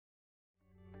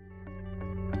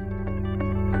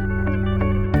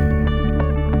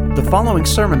following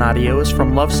sermon audio is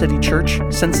from Love City Church,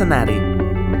 Cincinnati.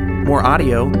 More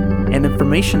audio and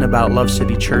information about Love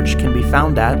City Church can be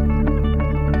found at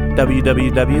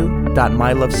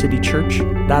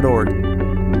www.mylovecitychurch.org.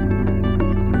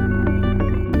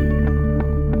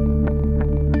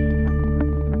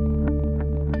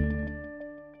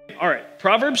 All right,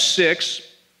 Proverbs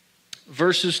 6,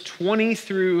 verses 20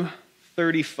 through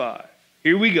 35.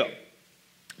 Here we go.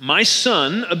 My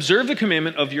son, observe the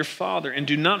commandment of your father, and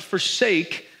do not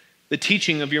forsake the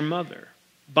teaching of your mother.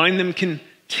 Bind them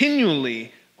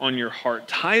continually on your heart.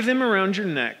 Tie them around your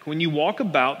neck. When you walk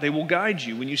about, they will guide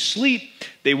you. When you sleep,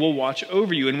 they will watch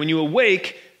over you. And when you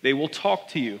awake, they will talk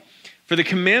to you. For the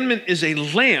commandment is a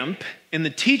lamp, and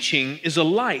the teaching is a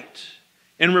light.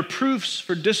 And reproofs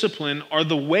for discipline are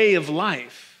the way of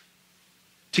life,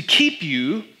 to keep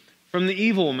you from the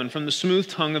evil woman, from the smooth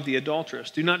tongue of the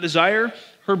adulteress. Do not desire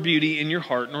her beauty in your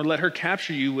heart, nor let her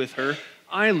capture you with her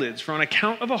eyelids. For on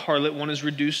account of a harlot, one is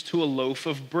reduced to a loaf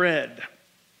of bread.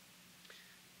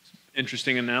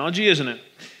 Interesting analogy, isn't it?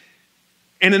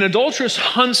 And an adulteress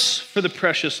hunts for the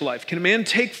precious life. Can a man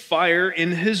take fire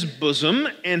in his bosom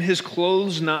and his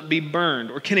clothes not be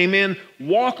burned? Or can a man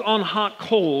walk on hot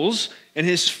coals and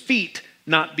his feet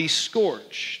not be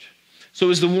scorched? So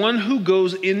is the one who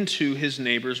goes into his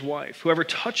neighbor's wife. Whoever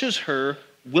touches her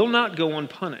will not go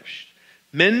unpunished.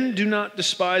 Men do not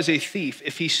despise a thief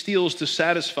if he steals to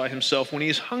satisfy himself when he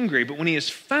is hungry, but when he is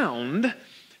found,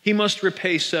 he must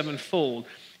repay sevenfold.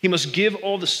 He must give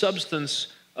all the substance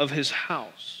of his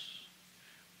house.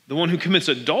 The one who commits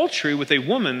adultery with a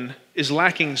woman is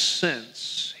lacking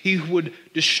sense. He would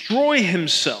destroy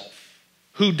himself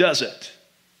who does it.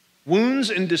 Wounds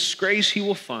and disgrace he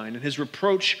will find, and his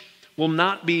reproach will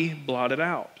not be blotted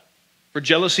out. For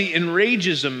jealousy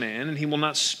enrages a man, and he will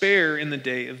not spare in the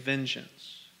day of vengeance.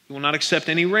 He will not accept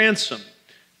any ransom,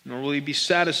 nor will he be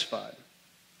satisfied,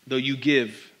 though you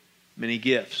give many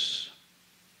gifts.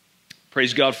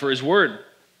 Praise God for his word.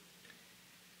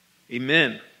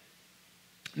 Amen.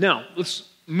 Now, let's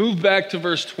move back to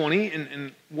verse 20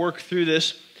 and work through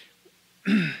this.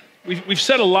 We've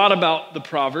said a lot about the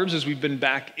Proverbs as we've been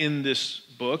back in this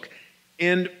book.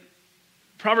 And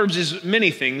Proverbs is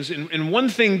many things. And one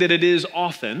thing that it is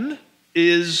often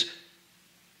is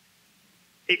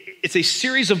it's a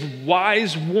series of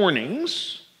wise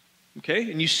warnings.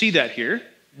 Okay? And you see that here.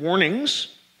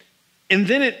 Warnings. And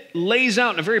then it lays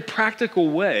out in a very practical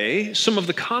way some of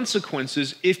the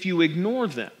consequences if you ignore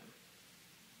them.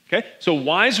 Okay? So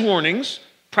wise warnings,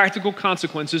 practical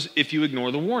consequences if you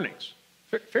ignore the warnings.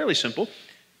 Fairly simple.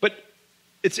 But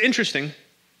it's interesting.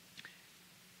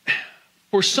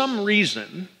 For some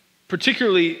reason,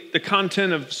 particularly the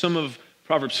content of some of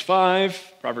Proverbs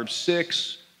 5, Proverbs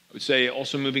 6, I would say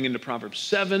also moving into Proverbs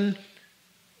 7,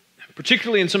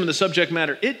 particularly in some of the subject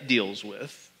matter it deals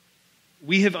with,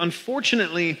 we have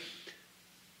unfortunately,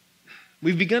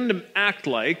 we've begun to act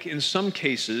like, in some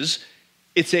cases,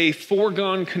 it's a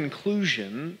foregone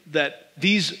conclusion that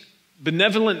these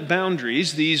benevolent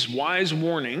boundaries, these wise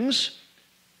warnings,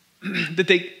 that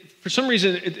they, for some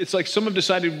reason, it's like some have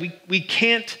decided we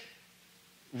can't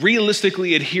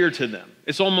realistically adhere to them.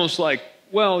 It's almost like,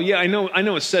 well, yeah, I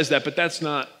know it says that, but that's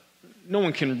not, no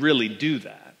one can really do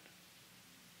that.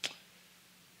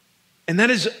 And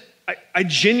that is, I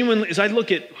genuinely, as I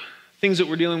look at things that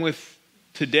we're dealing with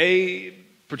today,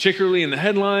 particularly in the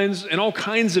headlines and all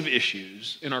kinds of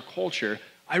issues in our culture,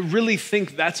 I really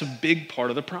think that's a big part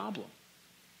of the problem.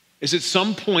 Is at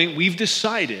some point we've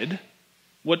decided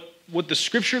what the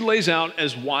scripture lays out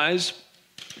as wise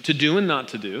to do and not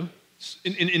to do.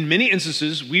 In many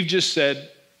instances, we've just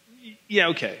said, yeah,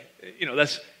 okay,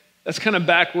 that's kind of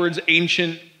backwards,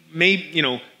 ancient. Maybe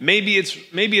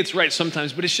it's right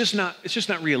sometimes, but it's just not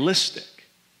realistic.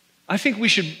 I think we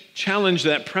should challenge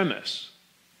that premise.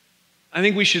 I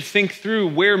think we should think through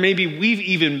where maybe we've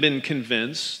even been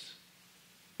convinced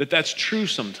that that's true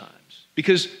sometimes.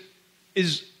 Because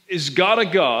is God a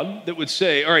God that would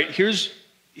say, all right, here's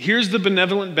the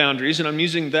benevolent boundaries, and I'm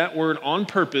using that word on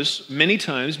purpose many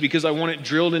times because I want it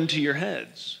drilled into your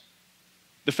heads.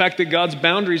 The fact that God's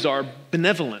boundaries are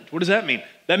benevolent. What does that mean?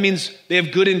 That means they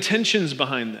have good intentions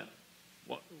behind them.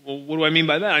 Well, what do I mean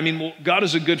by that? I mean, God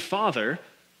is a good father,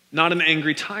 not an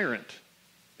angry tyrant.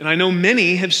 And I know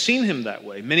many have seen him that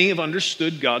way. Many have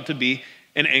understood God to be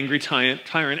an angry tyrant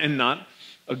and not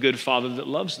a good father that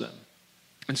loves them.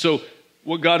 And so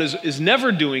what God is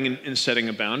never doing in setting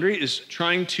a boundary is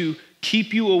trying to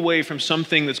keep you away from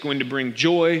something that's going to bring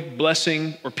joy,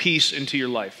 blessing, or peace into your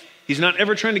life. He's not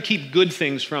ever trying to keep good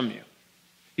things from you.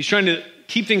 He's trying to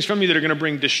keep things from you that are going to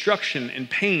bring destruction and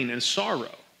pain and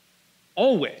sorrow.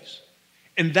 Always.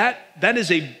 And that is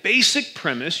a basic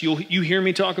premise. You hear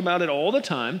me talk about it all the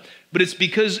time, but it's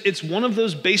because it's one of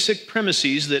those basic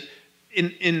premises that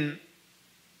in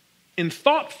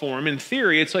thought form, in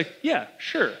theory, it's like, yeah,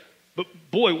 sure. But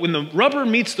boy, when the rubber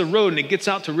meets the road and it gets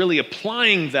out to really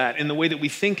applying that in the way that we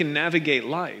think and navigate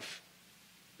life,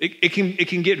 it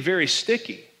can get very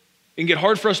sticky. It can get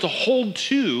hard for us to hold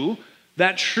to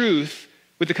that truth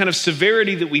with the kind of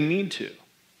severity that we need to,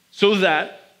 so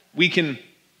that we can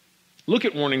look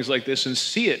at warnings like this and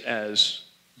see it as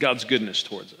God's goodness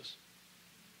towards us,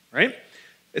 right?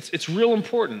 It's real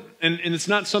important, and it's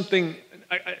not something.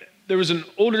 There was an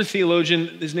older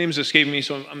theologian, his name is escaping me,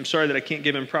 so I'm sorry that I can't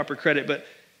give him proper credit, but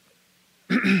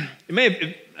it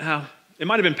might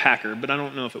have been Packer, but I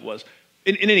don't know if it was.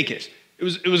 In any case,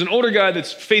 it was an older guy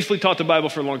that's faithfully taught the Bible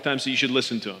for a long time, so you should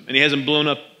listen to him. And he hasn't blown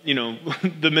up,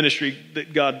 the ministry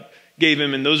that God gave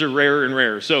him, and those are rarer and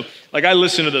rarer. So, I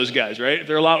listen to those guys, right?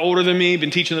 They're a lot older than me,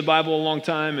 been teaching the Bible a long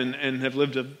time, and have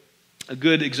lived a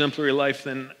good exemplary life.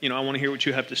 Then, I want to hear what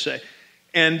you have to say.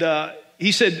 And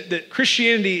he said that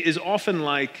Christianity is often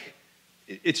like,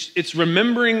 it's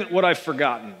remembering what I've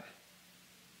forgotten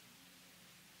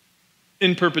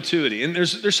in perpetuity. And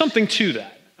there's something to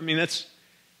that. I mean,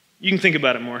 you can think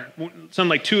about it more. It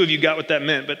sounded like two of you got what that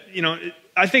meant, but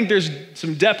I think there's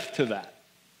some depth to that.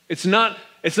 It's not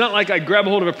like I grab a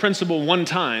hold of a principle one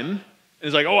time and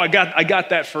it's like, oh, I got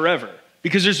that forever.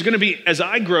 Because there's going to be, as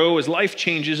I grow, as life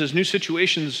changes, as new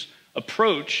situations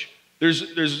approach, there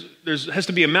has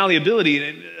to be a malleability,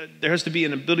 and there has to be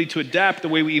an ability to adapt the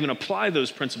way we even apply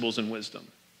those principles and wisdom,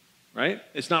 right?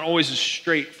 It's not always as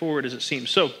straightforward as it seems.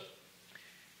 So,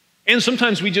 and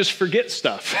sometimes we just forget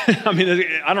stuff. I mean,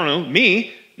 I don't know,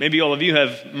 me, maybe all of you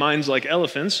have minds like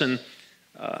elephants, and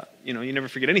you never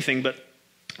forget anything, but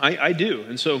I do.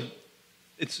 And so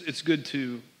it's good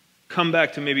to come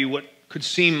back to maybe what could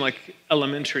seem like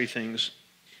elementary things,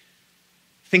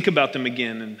 think about them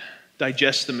again, and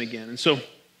digest them again. And so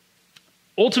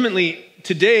ultimately,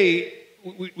 today,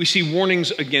 we see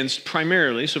warnings against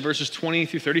primarily, so verses 20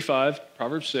 through 35,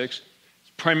 Proverbs 6,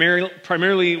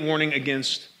 primarily warning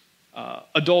against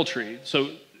adultery.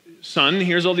 So, son,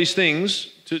 here's all these things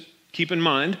to keep in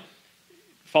mind.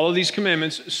 Follow these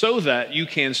commandments so that you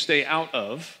can stay out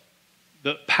of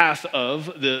the path of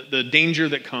the danger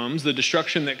that comes, the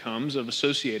destruction that comes of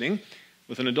associating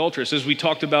with an adulteress. As we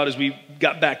talked about as we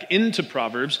got back into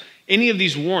Proverbs, any of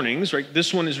these warnings, right?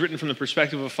 This one is written from the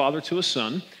perspective of a father to a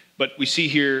son, but we see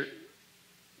here,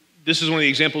 this is one of the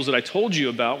examples that I told you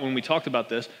about when we talked about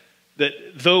this, that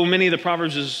though many of the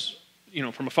Proverbs is,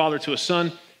 from a father to a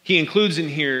son, he includes in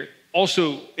here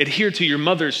also adhere to your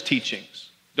mother's teachings.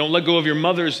 Don't let go of your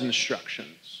mother's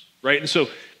instructions, right? And so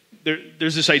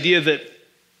there's this idea that,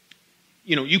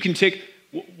 you can take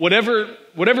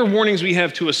whatever warnings we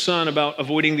have to a son about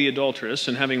avoiding the adulteress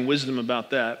and having wisdom about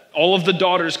that, all of the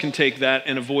daughters can take that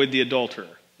and avoid the adulterer,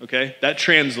 okay? That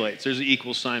translates. There's an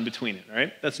equal sign between it,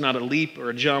 right? That's not a leap or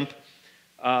a jump.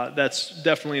 That's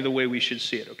definitely the way we should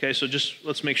see it, okay? So just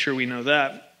let's make sure we know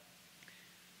that.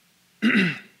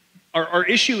 Our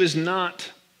issue is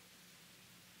not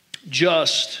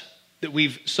just that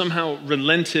we've somehow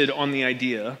relented on the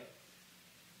idea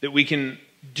that we can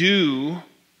do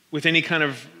with any kind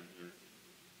of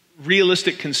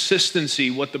realistic consistency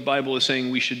what the Bible is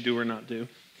saying we should do or not do.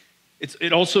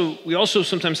 We also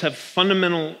sometimes have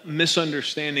fundamental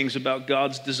misunderstandings about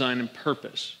God's design and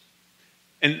purpose,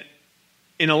 and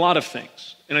in a lot of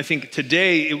things. And I think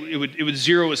today it would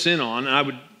zero us in on.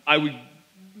 And I would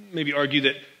maybe argue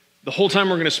that the whole time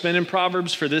we're going to spend in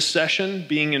Proverbs for this session,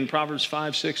 being in Proverbs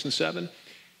 5, 6, and 7,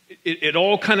 it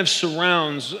all kind of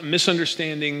surrounds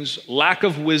misunderstandings, lack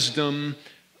of wisdom,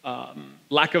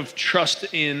 lack of trust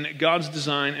in God's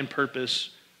design and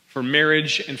purpose for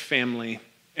marriage and family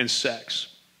and sex.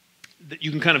 That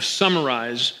you can kind of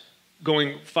summarize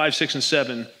going 5, 6, and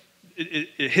 7.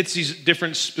 It hits these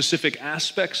different specific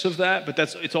aspects of that, but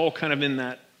it's all kind of in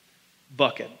that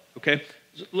bucket, okay?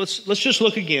 Let's just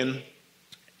look again,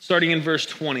 starting in verse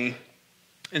 20,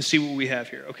 and see what we have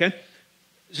here, okay?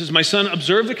 It says, my son,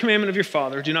 observe the commandment of your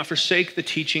father. Do not forsake the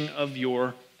teaching of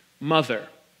your mother.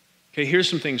 Okay, here's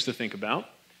some things to think about.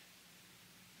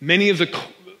 Many of the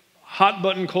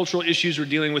hot-button cultural issues we're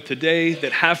dealing with today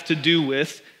that have to do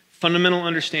with fundamental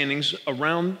understandings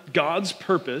around God's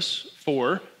purpose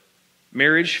for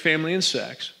marriage, family, and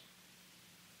sex,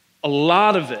 a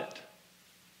lot of it,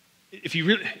 if you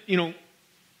really,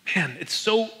 man, it's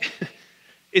so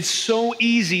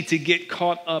easy to get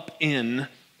caught up in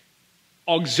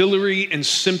auxiliary and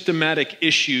symptomatic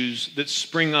issues that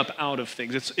spring up out of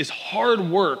things. It's hard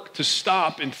work to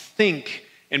stop and think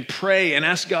and pray and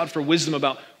ask God for wisdom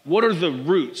about what are the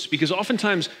roots? Because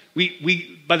oftentimes,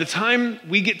 by the time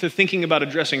we get to thinking about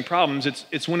addressing problems,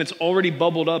 it's when it's already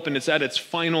bubbled up and it's at its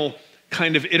final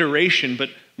kind of iteration. But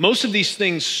most of these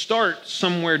things start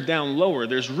somewhere down lower.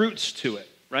 There's roots to it,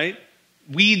 right?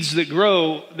 Weeds that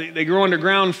grow, they grow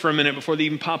underground for a minute before they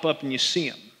even pop up and you see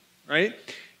them, right?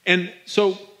 And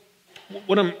so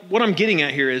what I'm getting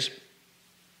at here is,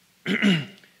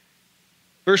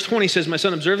 verse 20 says, my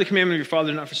son, observe the commandment of your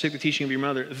father, do not forsake the teaching of your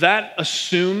mother. That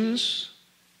assumes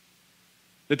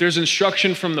that there's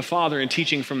instruction from the father and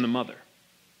teaching from the mother.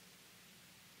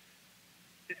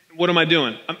 What am I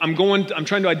doing? I'm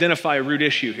trying to identify a root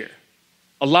issue here.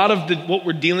 A lot of what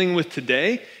we're dealing with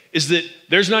today is that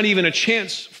there's not even a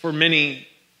chance for many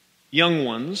young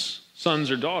ones, sons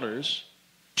or daughters,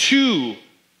 to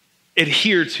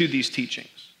adhere to these teachings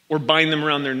or bind them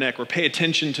around their neck or pay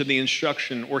attention to the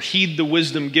instruction or heed the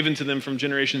wisdom given to them from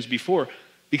generations before,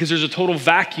 because there's a total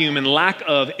vacuum and lack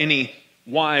of any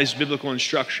wise biblical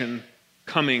instruction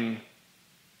coming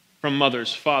from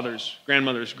mothers, fathers,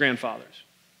 grandmothers, grandfathers.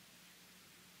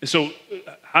 And so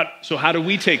how do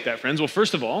we take that, friends? Well,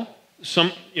 first of all,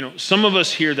 some of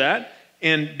us hear that,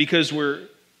 and because we're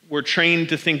trained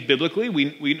to think biblically,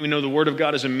 we know the Word of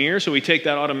God is a mirror, so we take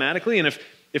that automatically. And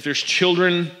if there's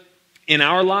children in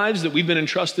our lives that we've been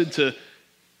entrusted to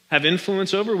have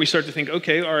influence over, we start to think,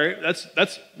 okay, all right,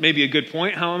 that's maybe a good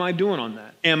point. How am I doing on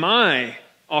that? Am I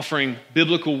offering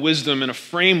biblical wisdom and a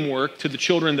framework to the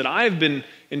children that I've been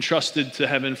entrusted to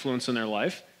have influence in their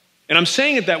life? And I'm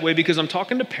saying it that way because I'm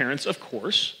talking to parents, of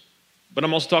course, but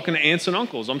I'm also talking to aunts and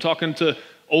uncles. I'm talking to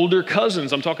older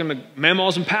cousins. I'm talking to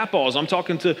mamaws and papaws. I'm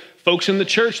talking to folks in the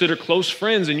church that are close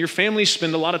friends, and your families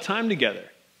spend a lot of time together.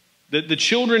 The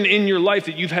children in your life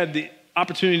that you've had the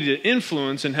opportunity to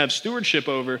influence and have stewardship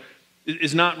over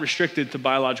is not restricted to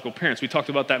biological parents. We talked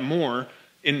about that more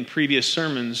in previous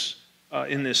sermons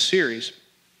in this series,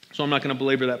 so I'm not going to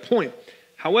belabor that point.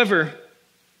 However,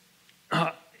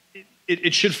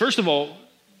 it should, first of all,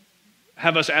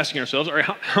 have us asking ourselves, all right,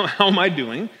 how am I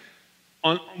doing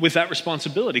with that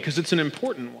responsibility? Because it's an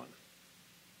important one.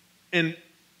 And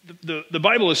the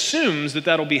Bible assumes that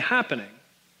that'll be happening,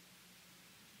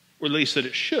 or at least that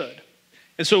it should.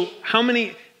 And so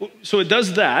so it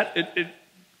does that. It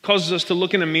causes us to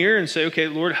look in a mirror and say, okay,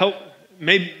 Lord, help.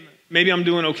 Maybe I'm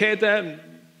doing okay at that.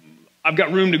 I've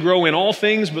got room to grow in all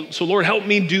things, so Lord, help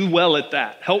me do well at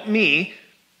that. Help me,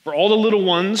 for all the little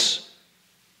ones,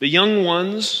 the young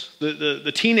ones,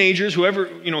 the teenagers, whoever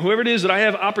it is that I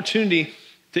have opportunity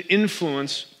to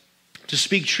influence, to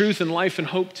speak truth and life and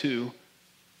hope to,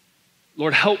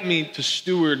 Lord, help me to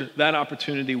steward that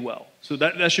opportunity well. So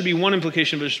that should be one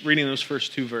implication of just reading those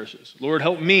first two verses. Lord,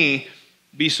 help me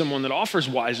be someone that offers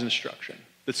wise instruction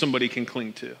that somebody can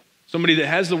cling to. Somebody that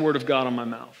has the word of God on my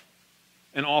mouth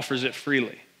and offers it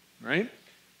freely, right?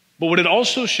 But what it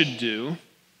also should do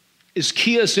is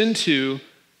key us into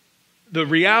the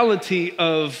reality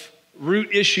of root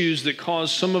issues that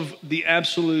cause some of the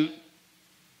absolute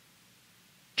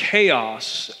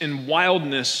chaos and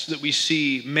wildness that we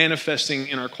see manifesting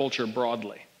in our culture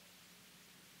broadly.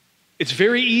 It's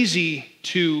very easy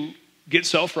to get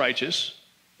self-righteous.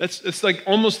 That's like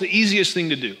almost the easiest thing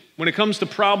to do. When it comes to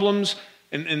problems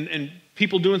and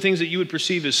people doing things that you would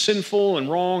perceive as sinful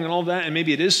and wrong and all that, and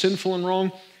maybe it is sinful and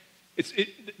wrong,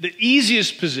 the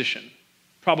easiest position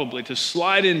probably to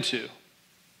slide into,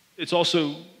 it's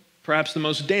also perhaps the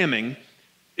most damning,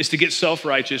 is to get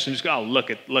self-righteous and just go, oh,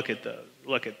 look at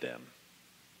them.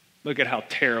 Look at how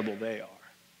terrible they are.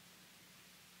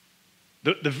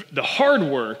 The hard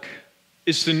work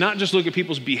is to not just look at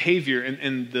people's behavior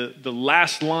and the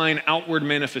last line outward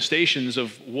manifestations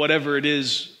of whatever it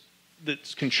is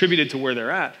that's contributed to where they're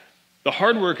at. The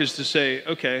hard work is to say,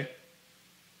 okay,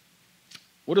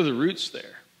 what are the roots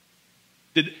there?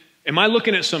 Am I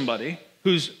looking at somebody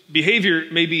whose behavior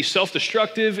may be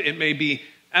self-destructive, it may be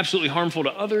absolutely harmful to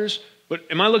others, but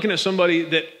am I looking at somebody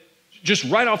that just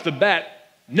right off the bat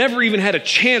never even had a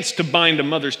chance to bind a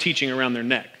mother's teaching around their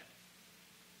neck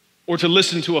or to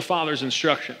listen to a father's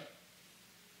instruction?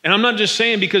 And I'm not just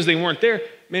saying because they weren't there.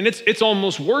 Man, it's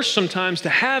almost worse sometimes to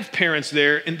have parents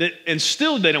there and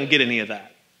still they don't get any of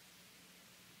that.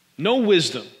 No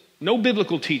wisdom, no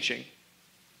biblical teaching,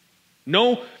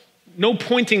 no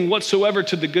pointing whatsoever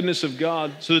to the goodness of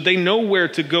God so that they know where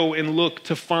to go and look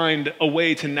to find a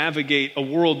way to navigate a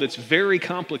world that's very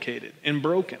complicated and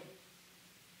broken.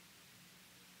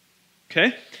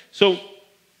 Okay? So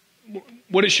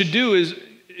what it should do is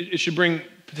it should bring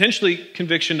potentially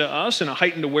conviction to us and a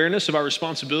heightened awareness of our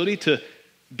responsibility to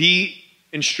be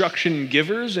instruction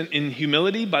givers in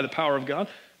humility by the power of God,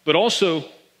 but also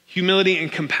humility and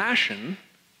compassion,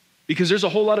 because there's a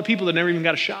whole lot of people that never even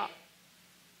got a shot.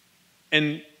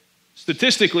 And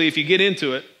statistically, if you get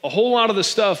into it, a whole lot of the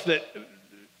stuff that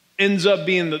ends up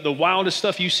being the wildest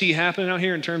stuff you see happening out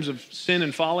here in terms of sin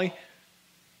and folly,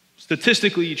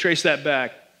 statistically, you trace that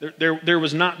back. There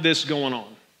was not this going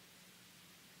on.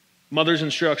 Mother's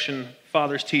instruction,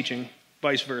 father's teaching,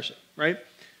 vice versa, right?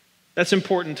 That's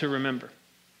important to remember.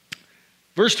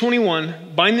 Verse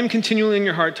 21, bind them continually in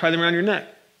your heart, tie them around your neck.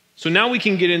 So now we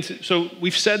can get into, so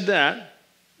we've said that.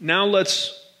 Now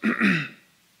let's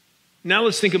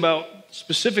think about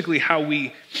specifically how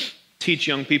we teach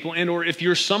young people, and or if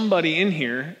you're somebody in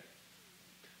here,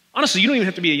 honestly, you don't even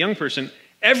have to be a young person.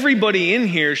 Everybody in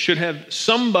here should have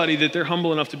somebody that they're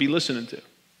humble enough to be listening to.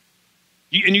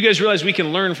 And you guys realize we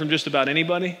can learn from just about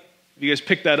anybody? Have you guys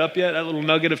picked that up yet, that little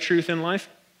nugget of truth in life?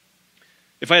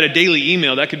 If I had a daily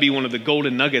email, that could be one of the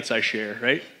golden nuggets I share,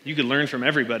 right? You could learn from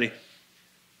everybody.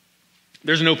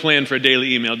 There's no plan for a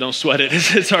daily email. Don't sweat it.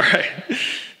 It's all right.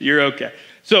 You're okay.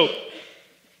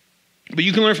 But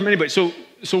you can learn from anybody. So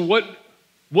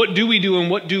what do we do and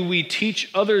what do we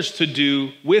teach others to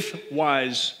do with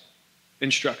wise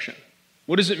instruction?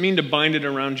 What does it mean to bind it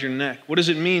around your neck? What does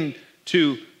it mean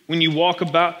to, when you walk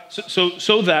about,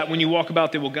 so that when you walk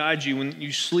about, they will guide you. When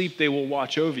you sleep, they will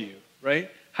watch over you, right?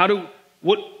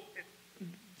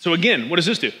 So again, what does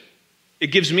this do? It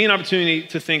gives me an opportunity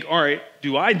to think, all right,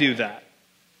 do I do that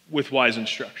with wise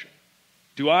instruction?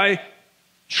 Do I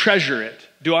treasure it?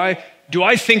 Do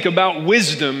I think about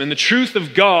wisdom and the truth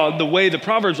of God the way the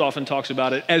Proverbs often talks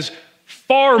about it as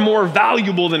far more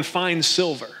valuable than fine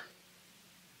silver?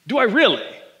 Do I really?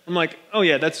 I'm like, oh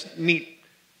yeah, that's neat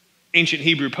ancient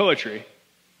Hebrew poetry.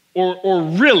 Or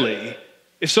really,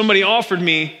 if somebody offered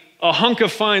me a hunk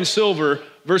of fine silver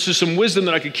versus some wisdom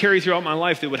that I could carry throughout my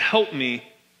life that would help me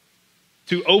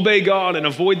to obey God and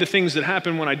avoid the things that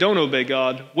happen when I don't obey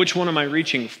God, which one am I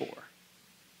reaching for?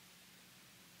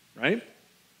 Right?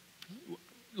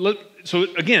 So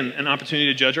again, an opportunity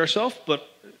to judge ourselves,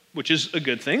 which is a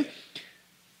good thing.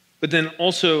 But then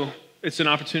also, it's an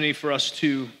opportunity for us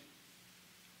to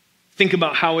think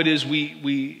about how it is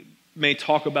we may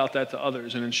talk about that to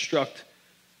others and instruct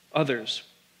others.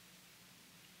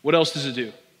 What else does it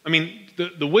do? I mean,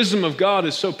 the wisdom of God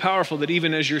is so powerful that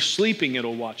even as you're sleeping,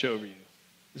 it'll watch over you.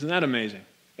 Isn't that amazing?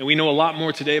 And we know a lot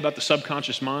more today about the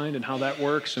subconscious mind and how that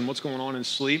works and what's going on in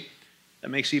sleep. That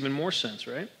makes even more sense,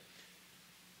 right?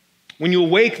 When you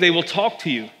awake, they will talk to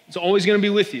you. It's always going to be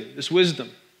with you, this wisdom.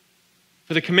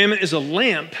 For the commandment is a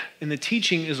lamp and the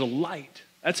teaching is a light.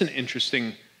 That's an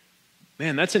interesting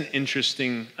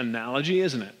analogy,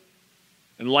 isn't it?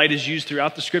 And light is used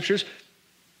throughout the scriptures.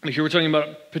 Here we're talking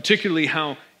about particularly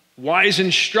how wise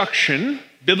instruction,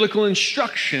 biblical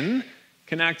instruction,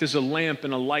 can act as a lamp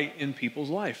and a light in people's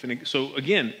life. And so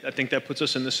again, I think that puts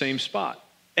us in the same spot.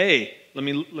 Let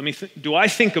me do I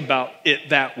think about it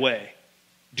that way?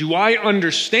 Do I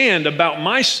understand about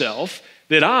myself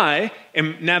that I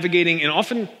am navigating in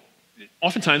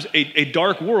oftentimes a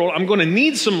dark world? I'm going to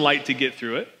need some light to get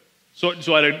through it. So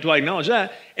do I acknowledge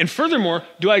that? And furthermore,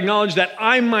 do I acknowledge that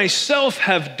I myself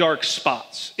have dark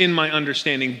spots in my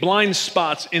understanding, blind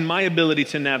spots in my ability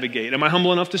to navigate? Am I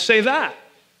humble enough to say that?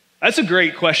 That's a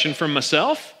great question for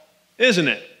myself, isn't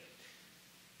it?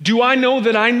 Do I know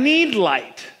that I need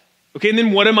light? Okay, and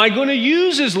then what am I going to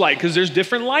use as light? Because there's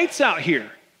different lights out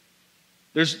here.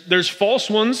 There's false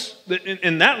ones,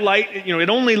 and that light, it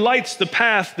only lights the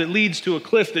path that leads to a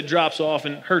cliff that drops off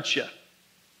and hurts you.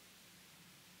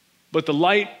 But the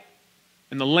light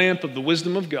and the lamp of the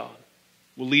wisdom of God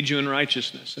will lead you in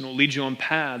righteousness, and will lead you on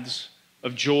paths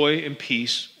of joy and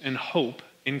peace and hope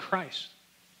in Christ.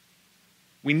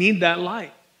 We need that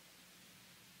light.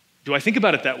 Do I think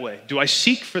about it that way? Do I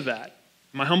seek for that?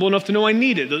 Am I humble enough to know I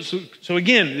need it? So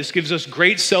again, this gives us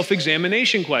great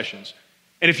self-examination questions.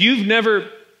 And if you've never,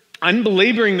 I'm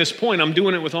belaboring this point, I'm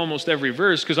doing it with almost every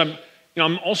verse, because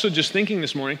I'm also just thinking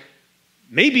this morning,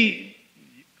 maybe,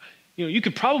 you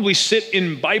could probably sit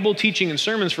in Bible teaching and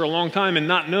sermons for a long time and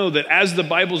not know that as the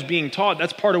Bible's being taught,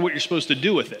 that's part of what you're supposed to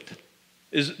do with it.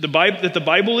 Is the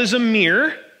Bible is a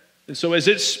mirror, and so as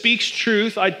it speaks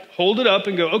truth, I hold it up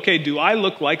and go, okay, do I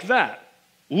look like that?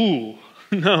 Ooh,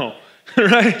 no,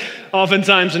 right?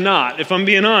 Oftentimes not. If I'm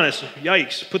being honest,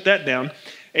 yikes, put that down.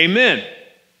 Amen.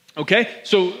 Okay,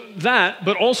 so that,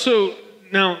 but also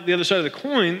now the other side of the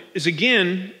coin is,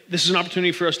 again, this is an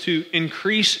opportunity for us to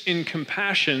increase in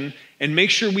compassion and make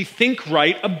sure we think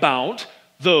right about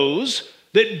those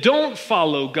that don't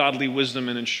follow godly wisdom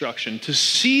and instruction, to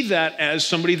see that as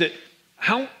somebody that,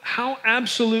 how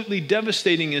absolutely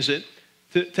devastating is it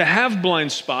to have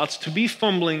blind spots, to be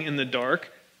fumbling in the dark,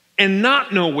 and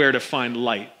not know where to find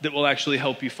light that will actually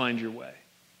help you find your way?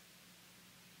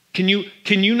 Can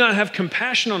you not have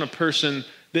compassion on a person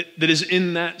that is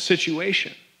in that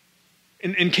situation?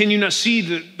 And can you not see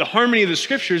the harmony of the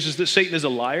scriptures is that Satan is a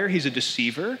liar, he's a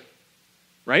deceiver,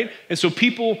 right? And so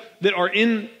people that are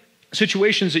in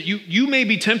situations that you may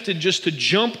be tempted just to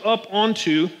jump up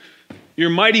onto your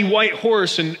mighty white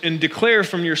horse and declare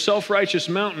from your self-righteous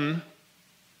mountain.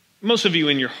 Most of you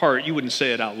in your heart, you wouldn't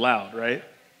say it out loud, right?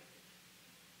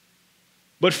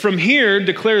 But from here,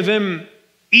 declare them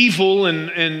evil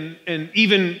and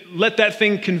even let that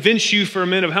thing convince you for a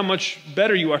minute of how much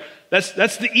better you are.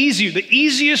 That's the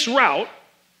easiest route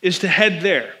is to head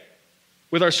there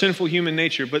with our sinful human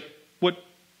nature. But what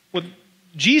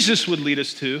Jesus would lead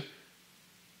us to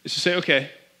is to say,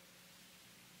 okay,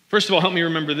 first of all, help me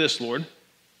remember this, Lord.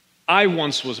 I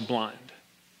once was blind.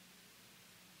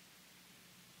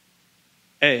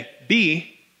 A.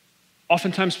 B,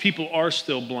 oftentimes people are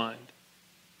still blind.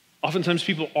 Oftentimes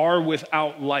people are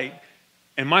without light.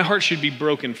 And my heart should be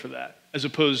broken for that, as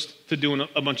opposed to doing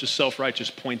a bunch of self-righteous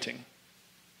pointing.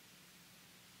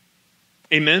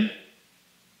 Amen?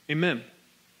 Amen.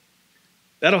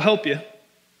 That'll help you.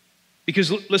 Because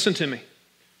listen to me.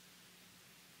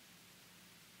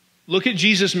 Look at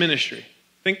Jesus' ministry.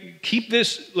 Keep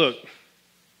this, look,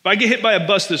 if I get hit by a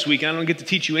bus this week, I don't get to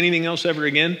teach you anything else ever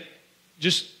again.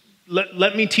 Just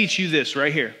let me teach you this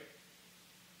right here.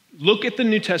 Look at the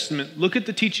New Testament. Look at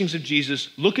the teachings of Jesus.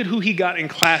 Look at who he got in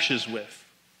clashes with.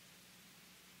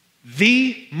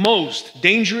 The most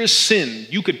dangerous sin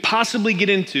you could possibly get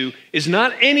into is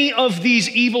not any of these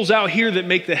evils out here that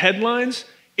make the headlines.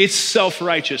 It's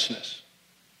self-righteousness.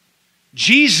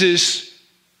 Jesus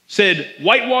said,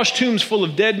 whitewashed tombs full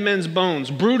of dead men's bones,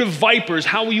 brood of vipers,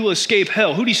 how will you escape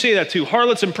hell? Who did he say that to?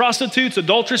 Harlots and prostitutes,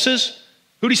 adulteresses?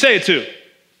 Who did he say it to?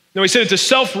 No, he said it to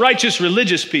self-righteous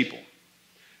religious people.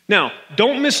 Now,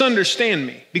 don't misunderstand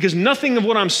me, because nothing of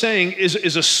what I'm saying is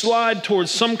a slide towards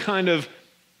some kind of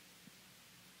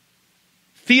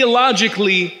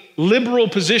theologically liberal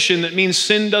position that means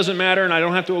sin doesn't matter and I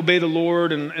don't have to obey the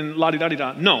Lord and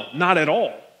la-di-da-di-da. No, not at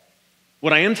all.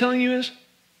 What I am telling you is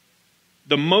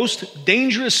the most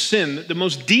dangerous sin, the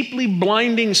most deeply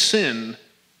blinding sin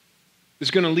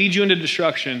that's going to lead you into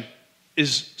destruction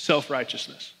is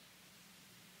self-righteousness.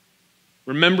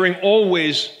 Remembering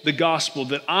always the gospel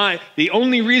that the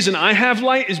only reason I have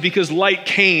light is because light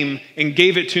came and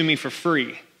gave it to me for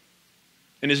free.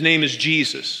 And his name is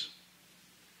Jesus.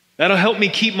 That'll help me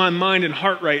keep my mind and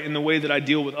heart right in the way that I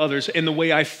deal with others and the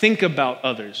way I think about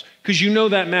others. Because you know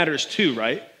that matters too,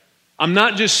 right? I'm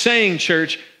not just saying,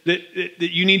 church, that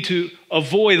you need to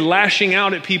avoid lashing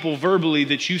out at people verbally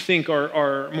that you think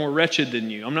are more wretched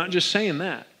than you. I'm not just saying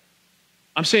that.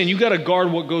 I'm saying you got to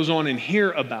guard what goes on in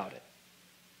here about it.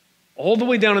 All the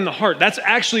way down in the heart. That's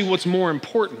actually what's more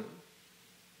important,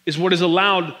 is what is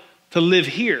allowed to live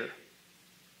here.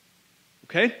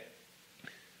 Okay?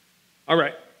 All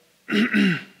right.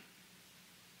 The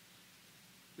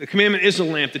commandment is a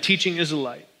lamp. The teaching is a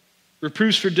light.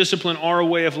 Reproofs for discipline are a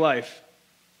way of life.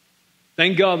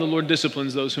 Thank God the Lord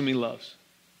disciplines those whom he loves.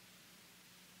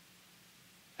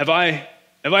 Have I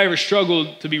ever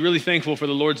struggled to be really thankful for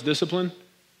the Lord's discipline?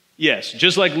 Yes,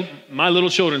 just like my little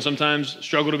children sometimes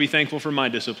struggle to be thankful for my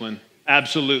discipline.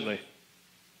 Absolutely.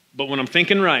 But when I'm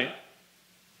thinking right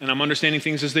and I'm understanding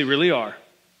things as they really are,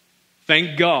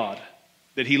 thank God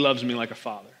that he loves me like a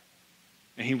father.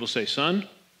 And he will say, son,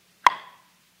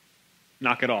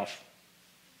 knock it off.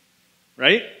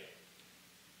 Right?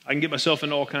 I can get myself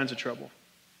into all kinds of trouble.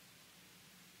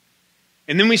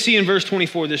 And then we see in verse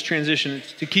 24 this transition.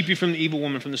 It's to keep you from the evil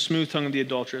woman, from the smooth tongue of the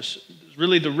adulteress.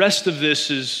 Really, the rest of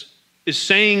this is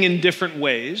saying in different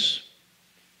ways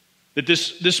that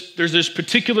there's this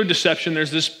particular deception,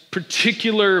 there's this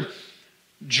particular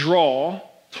draw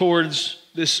towards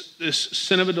this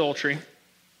sin of adultery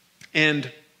and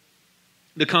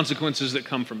the consequences that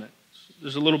come from it.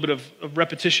 There's a little bit of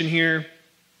repetition here,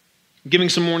 giving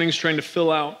some warnings, trying to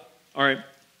fill out. All right,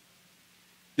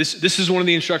 this is one of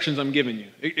the instructions I'm giving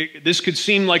you. This could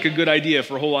seem like a good idea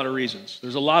for a whole lot of reasons.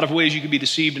 There's a lot of ways you could be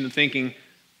deceived into thinking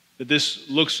that this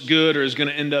looks good or is going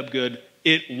to end up good.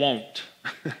 It won't.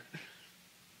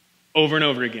 Over and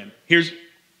over again. Here's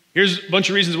a bunch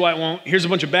of reasons why it won't. Here's a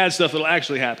bunch of bad stuff that'll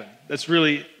actually happen. That's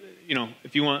really,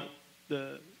 if you want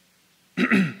the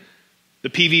the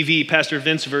PVV, Pastor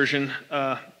Vince version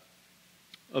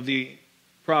of the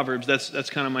Proverbs, that's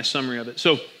kind of my summary of it.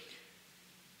 So,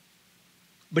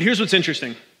 but here's what's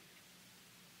interesting.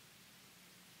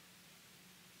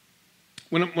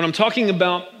 When I'm talking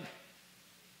about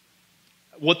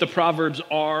what the Proverbs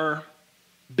are,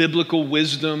 biblical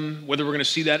wisdom, whether we're going to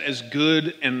see that as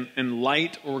good and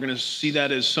light, or we're going to see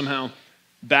that as somehow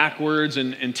backwards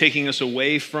and taking us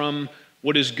away from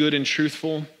what is good and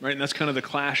truthful, right? And that's kind of the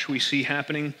clash we see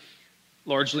happening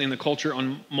largely in the culture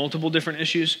on multiple different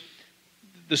issues.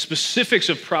 The specifics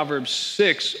of Proverbs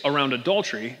 6 around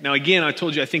adultery. Now, again, I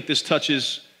told you I think this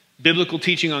touches biblical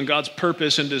teaching on God's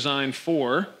purpose and design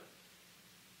for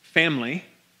family,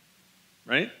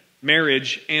 right?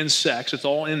 Marriage and sex. It's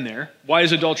all in there. Why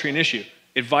is adultery an issue?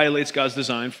 It violates God's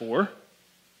design for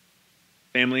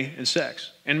family and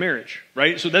sex and marriage,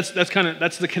 right? So that's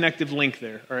the connective link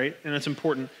there, all right? And that's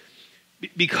important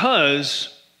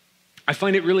because I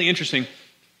find it really interesting.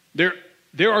 There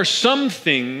are some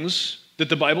things that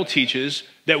the Bible teaches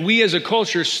that we as a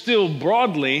culture still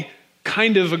broadly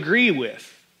kind of agree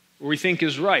with, or we think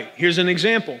is right. Here's an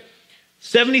example.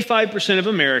 75% of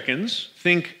Americans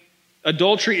think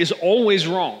adultery is always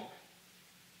wrong.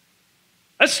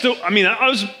 That's still, when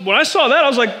I saw that, I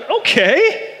was like,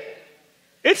 okay,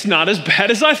 it's not as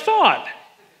bad as I thought.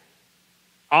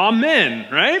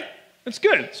 Amen, right? That's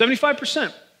good,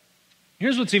 75%.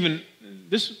 Here's what's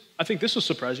I think this will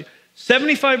surprise you.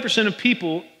 75% of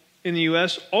people in the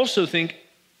U.S. also think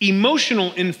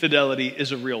emotional infidelity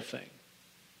is a real thing.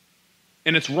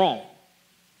 And it's wrong.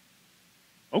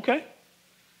 Okay.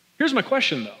 Here's my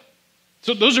question, though.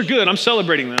 So those are good. I'm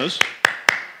celebrating those.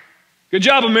 Good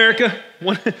job, America.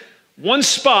 One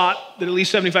spot that at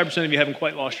least 75% of you haven't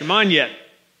quite lost your mind yet.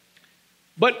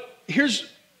 But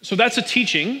so that's a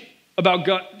teaching about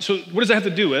God. So what does that have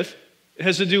to do with? It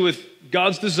has to do with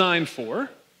God's design for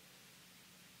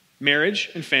marriage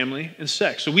and family and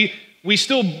sex. So we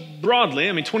still broadly,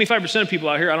 25% of people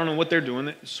out here, I don't know what they're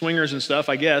doing, swingers and stuff,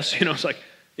 I guess. It's like,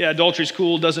 yeah, adultery's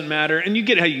cool, doesn't matter. And you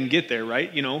get how you can get there,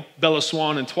 right? Bella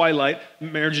Swan and Twilight,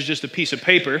 marriage is just a piece of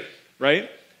paper, right?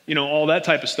 All that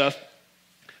type of stuff.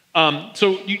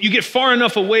 So you get far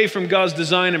enough away from God's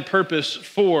design and purpose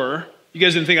for, you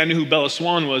guys didn't think I knew who Bella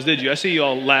Swan was, did you? I see you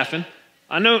all laughing.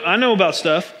 I know about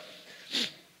stuff.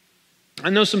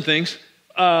 I know some things.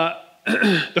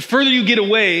 The further you get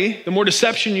away, the more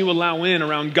deception you allow in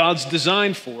around God's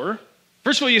design for.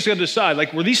 First of all, you just got to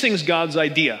decide, were these things God's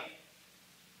idea?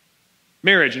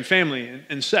 Marriage and family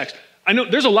and sex. I know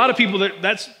there's a lot of people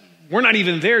we're not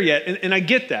even there yet, and I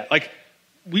get that.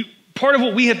 Part of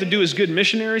what we have to do as good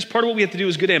missionaries, part of what we have to do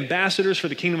as good ambassadors for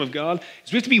the kingdom of God,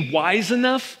 is we have to be wise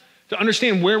enough to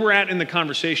understand where we're at in the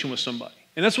conversation with somebody.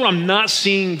 And that's what I'm not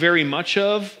seeing very much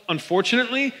of,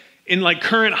 unfortunately, in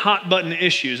current hot button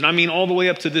issues. And I mean all the way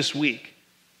up to this week.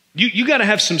 You got to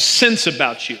have some sense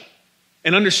about you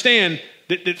and understand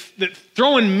that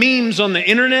throwing memes on the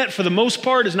internet for the most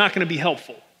part is not going to be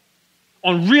helpful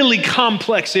on really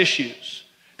complex issues.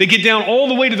 They get down all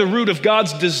the way to the root of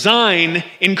God's design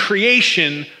in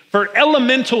creation for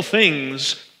elemental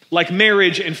things like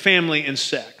marriage and family and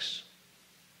sex.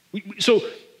 So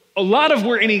a lot of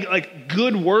where any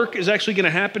good work is actually going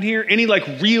to happen here, any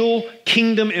real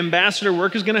kingdom ambassador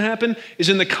work is going to happen, is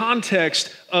in the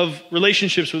context of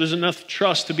relationships where there's enough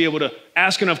trust to be able to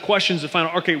ask enough questions to find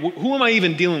out, okay, who am I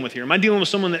even dealing with here? Am I dealing with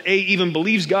someone that even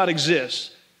believes God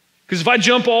exists? Because if I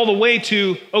jump all the way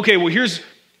to, okay, well here's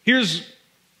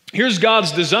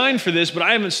God's design for this, but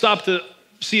I haven't stopped to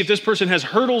see if this person has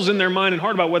hurdles in their mind and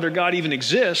heart about whether God even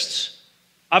exists,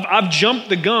 I've jumped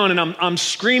the gun and I'm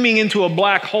screaming into a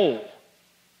black hole.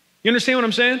 You understand what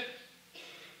I'm saying?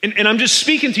 And I'm just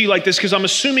speaking to you like this because I'm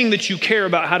assuming that you care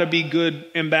about how to be good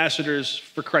ambassadors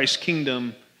for Christ's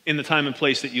kingdom in the time and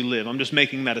place that you live. I'm just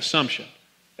making that assumption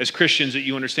as Christians that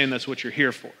you understand that's what you're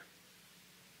here for.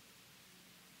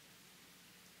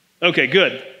 Okay,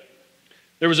 good.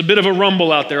 There was a bit of a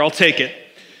rumble out there. I'll take it.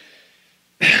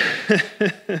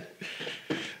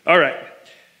 All right.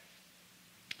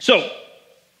 So,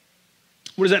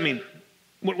 what does that mean?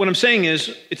 What I'm saying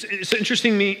is, it's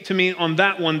interesting to me on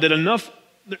that one that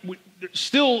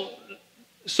still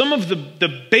some of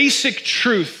the basic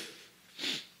truth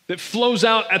that flows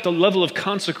out at the level of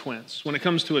consequence when it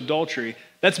comes to adultery,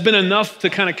 that's been enough to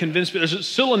kind of convince me. There's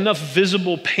still enough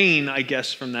visible pain, I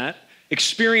guess, from that.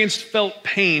 Experienced, felt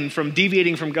pain from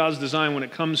deviating from God's design when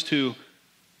it comes to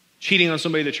cheating on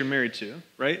somebody that you're married to,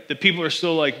 right? That people are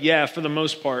still like, yeah, for the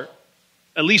most part,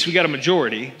 at least we got a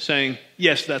majority saying,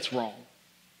 yes, that's wrong.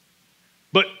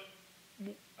 But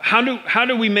how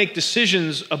do we make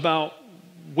decisions about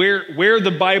where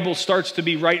the Bible starts to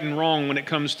be right and wrong when it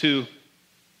comes to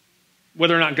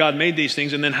whether or not God made these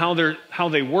things and then how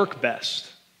they work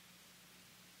best,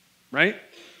 right?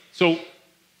 So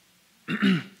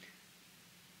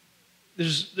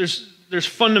there's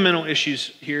fundamental issues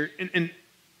here, and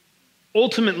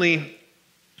ultimately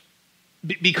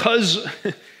because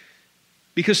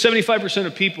 75%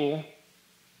 of people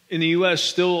in the U.S.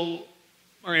 still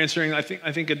are answering, I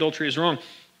think adultery is wrong.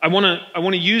 I want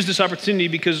to use this opportunity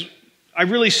because I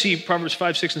really see Proverbs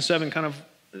 5, 6, and 7 kind of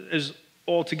as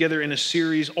all together in a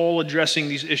series, all addressing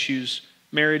these issues: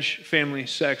 marriage, family,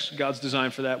 sex, God's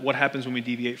design for that, what happens when we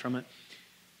deviate from it.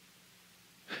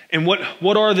 And what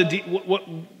are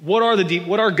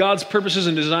God's purposes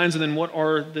and designs, and then what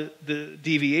are the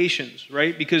deviations,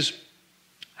 right? Because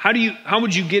how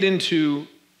would you get into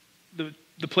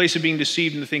the place of being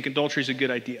deceived and to think adultery is a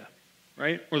good idea,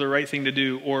 right? Or the right thing to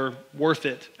do, or worth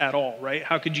it at all, right?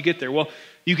 How could you get there? Well,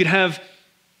 you could have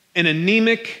an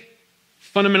anemic,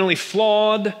 fundamentally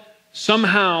flawed,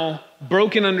 somehow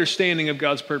broken understanding of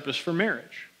God's purpose for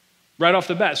marriage right off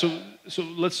the bat. So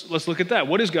let's look at that.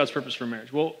 What is God's purpose for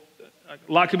marriage? Well, a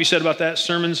lot could be said about that.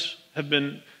 Sermons have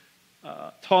been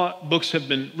taught, books have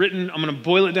been written. I'm going to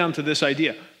boil it down to this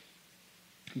idea.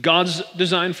 God's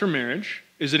design for marriage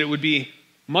is that it would be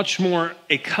much more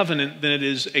a covenant than it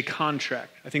is a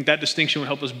contract. I think that distinction would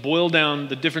help us boil down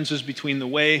the differences between the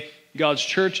way God's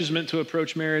church is meant to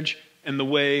approach marriage and the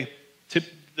way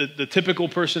the typical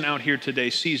person out here today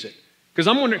sees it. Because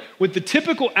I'm wondering, with the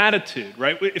typical attitude,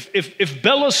 right? If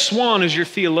Bella Swan is your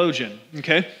theologian,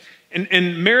 okay,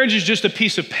 and marriage is just a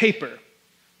piece of paper,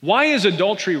 why is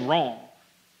adultery wrong?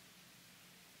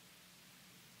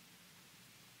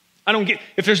 I don't get,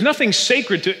 if there's nothing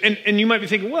sacred to it, and you might be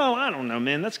thinking, well, I don't know,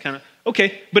 man, that's kind of,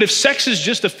 okay, but if sex is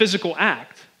just a physical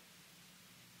act,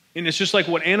 and it's just like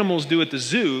what animals do at the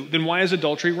zoo, then why is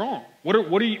adultery wrong? What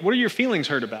are your feelings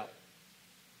hurt about?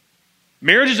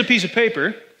 Marriage is a piece of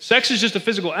paper. Sex is just a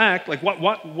physical act. Like what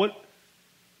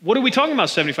are we talking about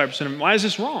 75% of it? Why is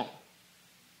this wrong?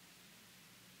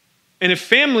 And if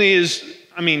family is,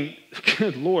 I mean,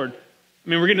 good Lord. I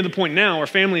mean, we're getting to the point now where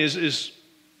family is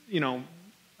you know,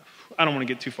 I don't want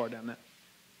to get too far down that.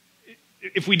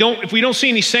 If we don't see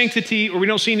any sanctity, or we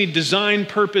don't see any design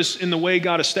purpose in the way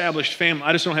God established family,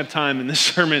 I just don't have time in this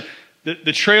sermon.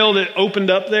 The trail that opened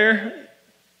up there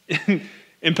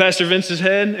in Pastor Vince's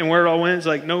head and where it all went, it's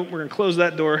like, nope, we're going to close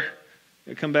that door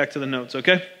and come back to the notes,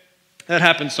 okay? That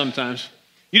happens sometimes.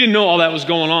 You didn't know all that was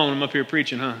going on when I'm up here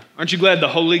preaching, huh? Aren't you glad the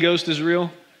Holy Ghost is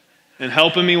real and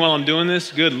helping me while I'm doing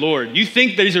this? Good Lord. You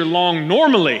think these are long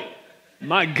normally.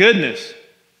 My goodness.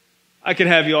 I could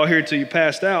have you all here till you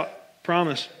passed out.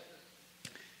 Promise.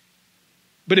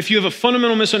 But if you have a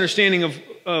fundamental misunderstanding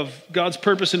of God's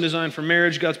purpose and design for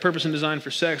marriage, God's purpose and design for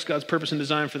sex, God's purpose and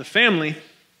design for the family,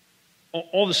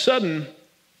 all of a sudden,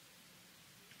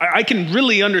 I can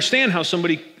really understand how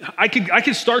somebody, I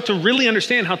could start to really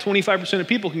understand how 25% of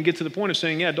people can get to the point of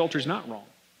saying, yeah, adultery is not wrong.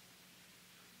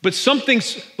 But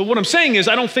what I'm saying is,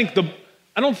 I don't think the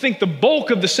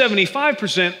bulk of the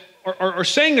 75% are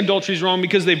saying adultery is wrong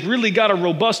because they've really got a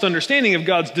robust understanding of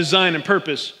God's design and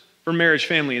purpose for marriage,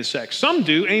 family, and sex. Some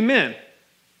do, amen.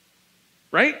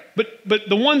 Right? But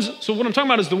the ones, so what I'm talking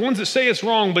about is the ones that say it's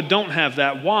wrong but don't have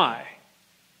that. Why?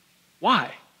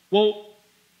 Why? Well,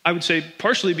 I would say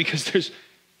partially because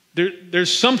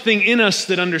there's something in us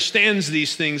that understands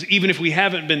these things, even if we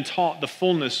haven't been taught the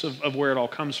fullness of where it all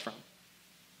comes from.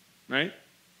 Right?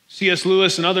 C.S.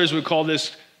 Lewis and others would call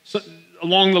this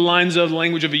along the lines of the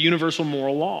language of a universal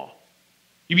moral law.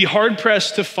 You'd be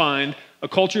hard-pressed to find a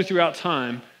culture throughout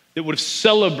time that would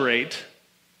celebrate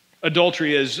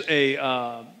adultery as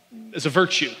a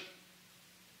virtue.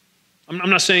 I'm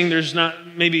not saying there's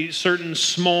not maybe certain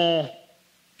small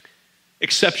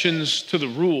exceptions to the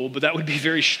rule, but that would be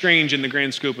very strange in the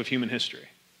grand scope of human history.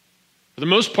 For the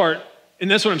most part, and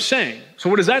that's what I'm saying. So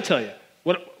what does that tell you?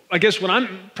 I guess what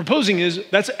I'm proposing is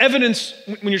that's evidence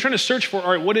when you're trying to search for,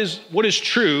 all right, what is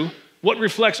true, what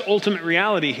reflects ultimate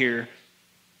reality here.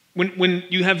 When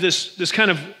you have this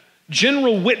kind of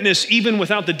general witness, even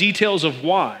without the details of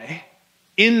why,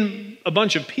 in a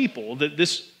bunch of people, that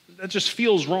just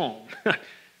feels wrong,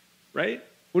 right?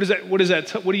 What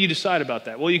do you decide about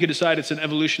that? Well, you could decide it's an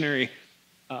evolutionary.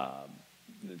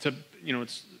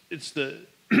 It's the.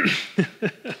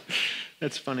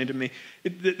 That's funny to me.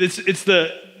 It's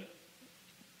the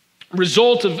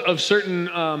result of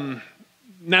certain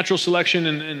natural selection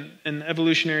and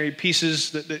evolutionary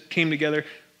pieces that came together.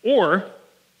 Or,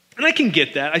 and I can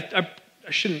get that.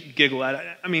 I shouldn't giggle at it.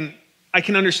 I mean, I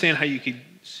can understand how you could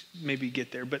maybe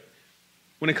get there. But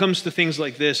when it comes to things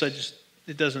like this,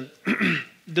 it doesn't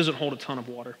hold a ton of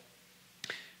water.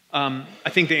 I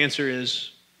think the answer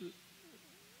is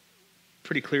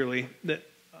pretty clearly that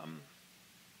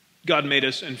God made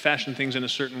us and fashioned things in a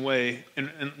certain way.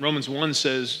 And Romans 1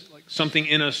 says, like, something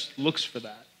in us looks for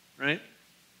that, right?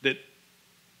 That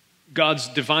God's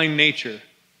divine nature,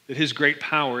 that his great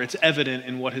power, it's evident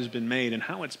in what has been made and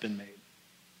how it's been made.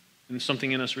 And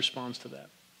something in us responds to that.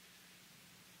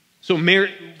 So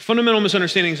fundamental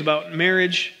misunderstandings about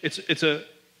marriage, it's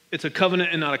a covenant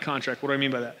and not a contract. What do I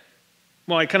mean by that?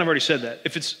 Well, I kind of already said that.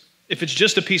 If it's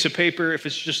just a piece of paper, if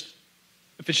it's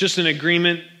just an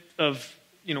agreement of,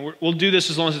 we'll do this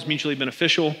as long as it's mutually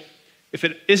beneficial. If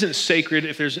it isn't sacred,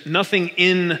 if there's nothing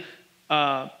in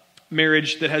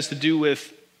marriage that has to do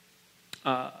with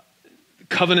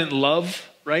covenant love,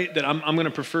 right? That I'm going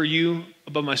to prefer you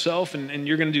above myself, and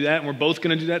you're going to do that, and we're both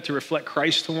going to do that to reflect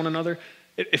Christ to one another.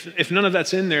 If none of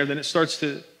that's in there, then it starts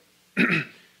to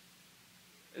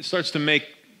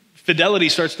fidelity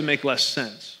starts to make less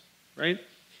sense, right?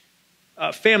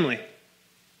 Family.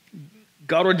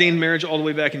 God ordained marriage all the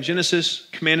way back in Genesis,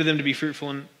 commanded them to be fruitful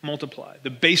and multiply. The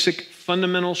basic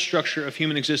fundamental structure of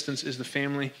human existence is the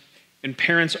family, and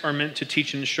parents are meant to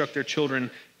teach and instruct their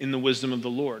children in the wisdom of the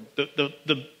Lord.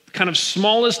 The kind of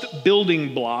smallest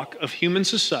building block of human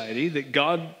society that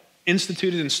God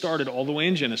instituted and started all the way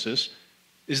in Genesis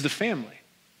is the family.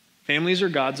 Families are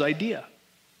God's idea,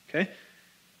 okay?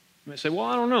 You might say, well,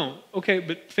 I don't know. Okay,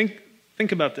 but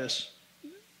think about this.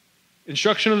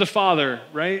 Instruction of the father,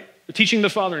 right? Teaching the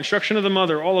father, instruction of the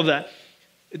mother, all of that.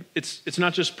 It's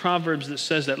not just Proverbs that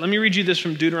says that. Let me read you this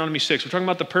from Deuteronomy 6. We're talking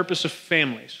about the purpose of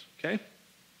families, okay?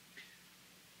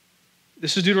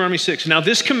 This is Deuteronomy 6. Now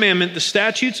this commandment, the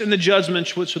statutes and the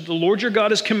judgments which the Lord your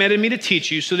God has commanded me to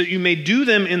teach you, so that you may do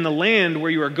them in the land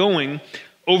where you are going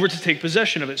over to take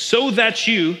possession of it. So that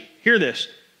you, hear this,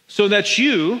 so that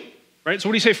you, right? So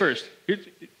what do you say first?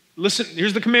 Listen,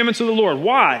 here's the commandments of the Lord.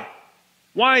 Why?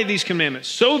 Why these commandments?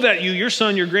 So that you, your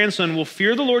son, your grandson will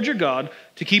fear the Lord your God,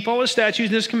 to keep all his statutes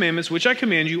and his commandments, which I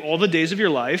command you all the days of your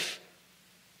life.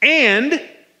 And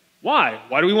why?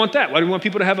 Why do we want that? Why do we want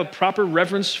people to have a proper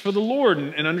reverence for the Lord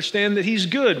and understand that he's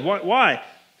good? Why?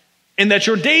 And that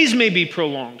your days may be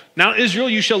prolonged. Now, Israel,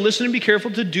 you shall listen and be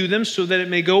careful to do them, so that it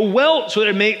may go well, so that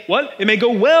it may, what? It may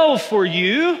go well for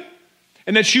you,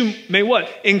 and that you may what?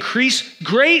 Increase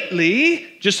greatly,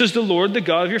 just as the Lord, the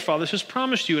God of your fathers, has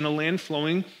promised you, in a land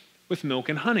flowing with milk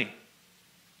and honey.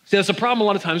 See, that's a problem a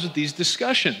lot of times with these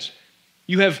discussions.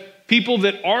 You have people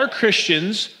that are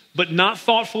Christians, but not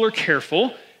thoughtful or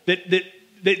careful, that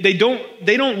they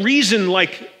don't reason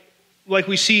like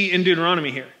we see in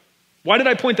Deuteronomy here. Why did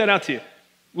I point that out to you?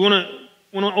 We want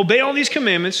to obey all these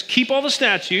commandments, keep all the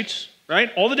statutes,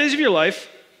 right? All the days of your life.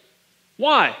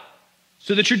 Why?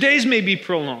 So that your days may be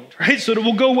prolonged, right? So that it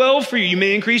will go well for you. You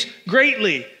may increase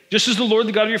greatly, just as the Lord,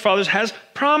 the God of your fathers, has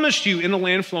promised you, in the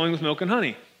land flowing with milk and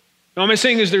honey. Now, what I'm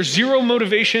saying is there's zero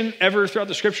motivation ever throughout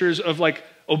the scriptures of like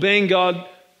obeying God,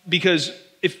 because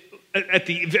if at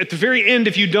the very end,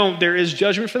 if you don't, there is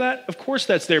judgment for that. Of course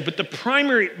that's there. But the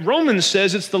primary, Romans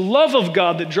says it's the love of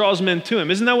God that draws men to him.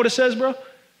 Isn't that what it says, bro?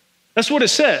 That's what it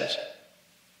says.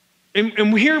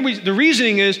 And here the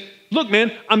reasoning is, look,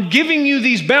 man, I'm giving you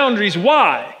these boundaries.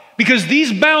 Why? Because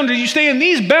these boundaries, you stay in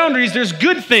these boundaries, there's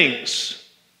good things.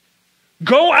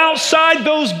 Go outside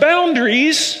those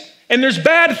boundaries and there's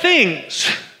bad things.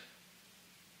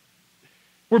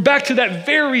 We're back to that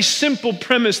very simple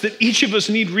premise that each of us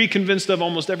need reconvinced of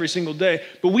almost every single day.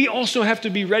 But we also have to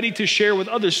be ready to share with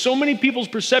others. So many people's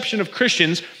perception of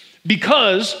Christians,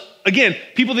 because, again,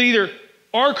 people that either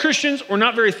are Christians or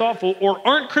not very thoughtful or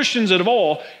aren't Christians at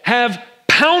all, have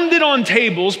pounded on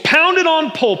tables, pounded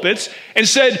on pulpits, and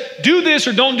said, do this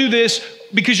or don't do this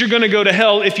because you're going to go to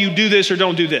hell if you do this or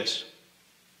don't do this.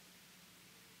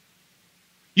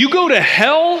 You go to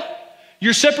hell,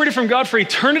 you're separated from God for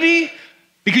eternity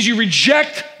because you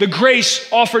reject the grace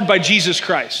offered by Jesus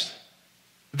Christ.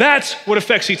 That's what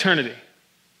affects eternity.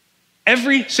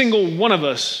 Every single one of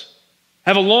us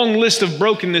have a long list of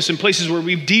brokenness in places where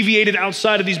we've deviated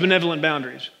outside of these benevolent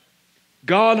boundaries.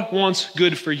 God wants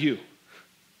good for you.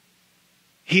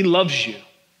 He loves you.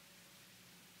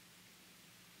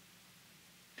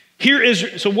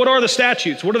 So what are the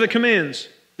statutes? What are the commands?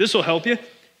 This will help you.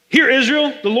 Hear,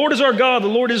 Israel, the Lord is our God, the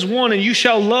Lord is one, and you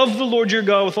shall love the Lord your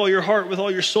God with all your heart, with all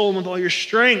your soul, and with all your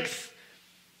strength.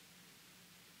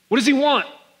 What does he want?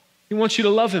 He wants you to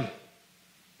love him.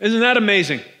 Isn't that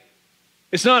amazing?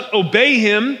 It's not obey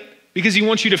him because he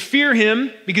wants you to fear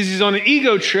him because he's on an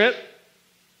ego trip.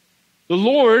 The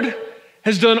Lord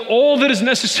has done all that is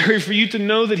necessary for you to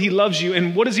know that he loves you.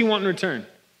 And what does he want in return?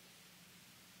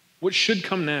 What should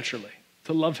come naturally?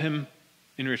 To love him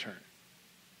in return.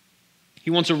 He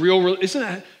wants a real, does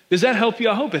that help you?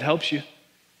 I hope it helps you.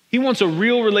 He wants a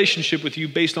real relationship with you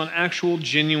based on actual,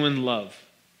 genuine love.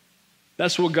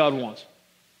 That's what God wants.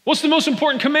 What's the most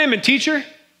important commandment, teacher?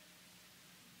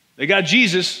 They got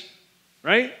Jesus,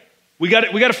 right? We got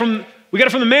it from We got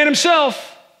it from the man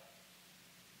himself.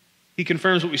 He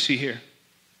confirms what we see here.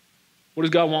 What does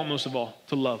God want most of all?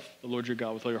 To love the Lord your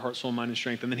God with all your heart, soul, mind, and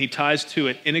strength. And then he ties to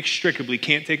it inextricably,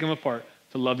 can't take them apart,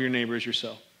 to love your neighbor as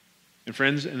yourself. And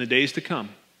friends, in the days to come,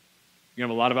 you're going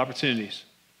to have a lot of opportunities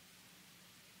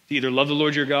to either love the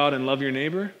Lord your God and love your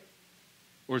neighbor,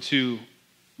 or to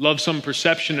love some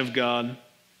perception of God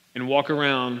and walk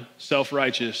around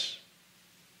self-righteous,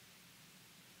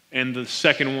 and the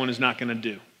second one is not going to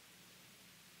do.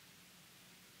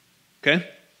 Okay?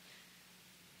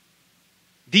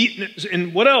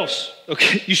 And what else?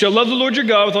 Okay, you shall love the Lord your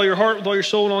God with all your heart, with all your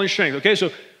soul, and all your strength. Okay, so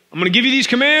I'm going to give you these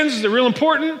commands. They're real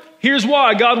important. Here's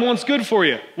why God wants good for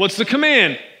you. What's the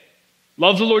command?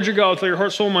 Love the Lord your God with all your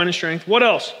heart, soul, mind, and strength. What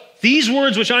else? These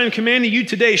words which I am commanding you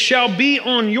today shall be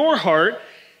on your heart,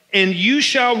 and you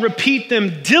shall repeat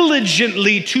them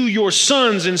diligently to your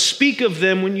sons and speak of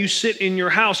them when you sit in your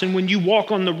house and when you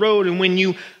walk on the road and when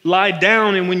you lie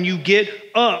down and when you get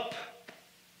up.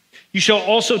 You shall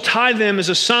also tie them as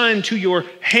a sign to your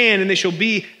hand, and they shall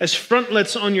be as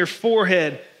frontlets on your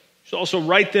forehead. You shall also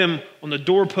write them on the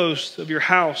doorposts of your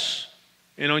house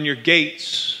and on your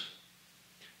gates.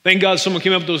 Thank God someone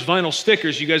came up with those vinyl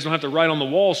stickers. You guys don't have to write on the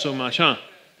wall so much, huh?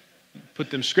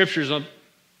 Put them scriptures on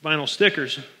vinyl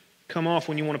stickers. Come off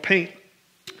when you want to paint.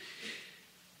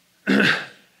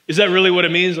 Is that really what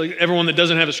it means? Like everyone that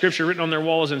doesn't have a scripture written on their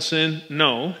wall is in sin?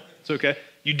 No, it's okay.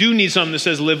 You do need something that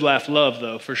says live, laugh, love,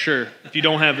 though, for sure. If you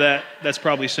don't have that, that's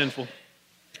probably sinful.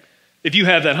 If you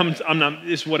have that, I'm not,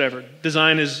 it's whatever.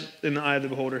 Design is in the eye of the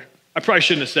beholder. I probably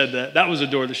shouldn't have said that. That was a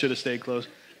door that should have stayed closed.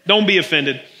 Don't be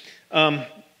offended. I'm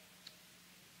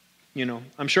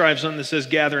sure I have something that says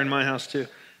gather in my house too.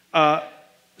 That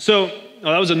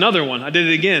was another one. I did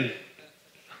it again.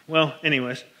 Well,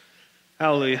 anyways,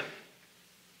 hallelujah.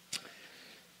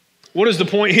 What is the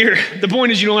point here? The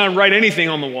point is you don't have to write anything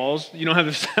on the walls. You don't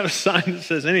have to have a sign that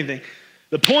says anything.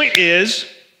 The point is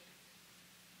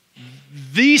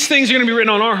these things are going to be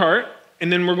written on our heart,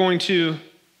 and then we're going to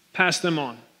pass them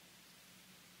on.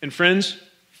 And friends,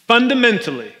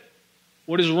 fundamentally,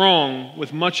 what is wrong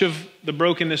with much of the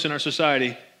brokenness in our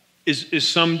society is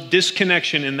some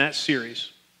disconnection in that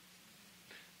series.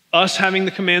 Us having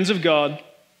the commands of God,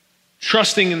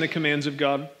 trusting in the commands of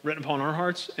God written upon our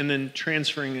hearts, and then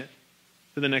transferring it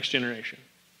to the next generation.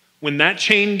 When that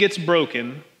chain gets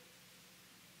broken,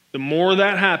 the more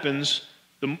that happens,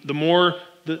 the more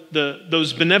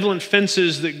those benevolent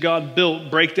fences that God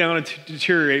built break down and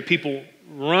deteriorate. People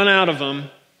run out of them,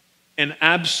 and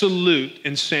absolute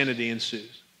insanity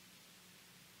ensues.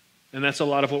 And that's a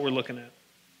lot of what we're looking at.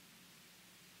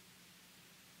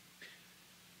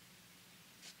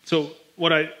 So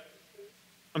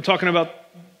I'm talking about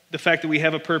the fact that we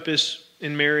have a purpose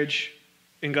in marriage,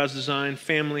 in God's design,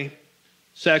 family,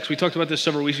 sex. We talked about this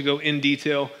several weeks ago in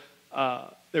detail.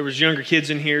 There was younger kids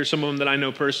in here, some of them that I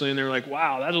know personally, and they were like,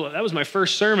 wow, that was my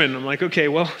first sermon. I'm like, okay,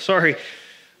 well, sorry.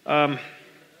 I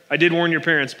did warn your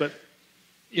parents, but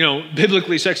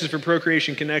biblically, sex is for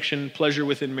procreation, connection, pleasure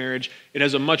within marriage. It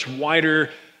has a much wider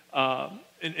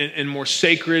and more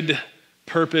sacred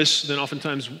purpose than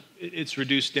oftentimes it's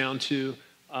reduced down to.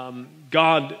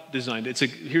 God designed it.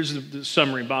 Here's the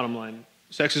summary, bottom line.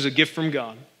 Sex is a gift from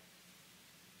God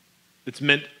that's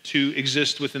meant to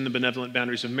exist within the benevolent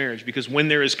boundaries of marriage, because when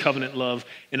there is covenant love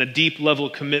and a deep level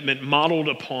of commitment modeled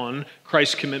upon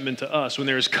Christ's commitment to us, when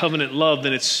there is covenant love,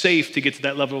 then it's safe to get to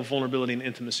that level of vulnerability and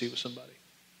intimacy with somebody.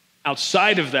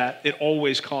 Outside of that, it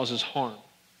always causes harm.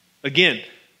 Again,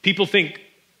 people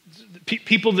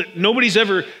that nobody's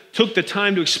ever took the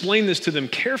time to explain this to them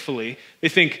carefully. They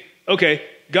think, okay,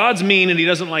 God's mean and he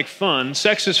doesn't like fun.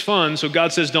 Sex is fun, so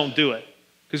God says don't do it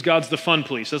because God's the fun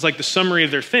police. That's like the summary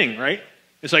of their thing, right?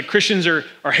 It's like Christians are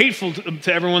hateful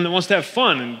to everyone that wants to have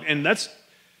fun, and that's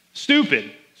stupid.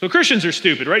 So Christians are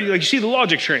stupid, right? You see the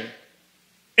logic train.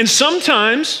 And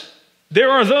sometimes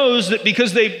there are those that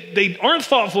because they aren't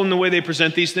thoughtful in the way they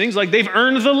present these things, like they've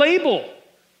earned the label.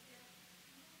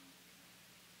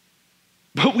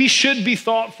 But we should be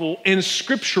thoughtful and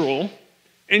scriptural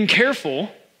and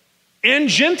careful and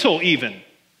gentle even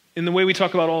in the way we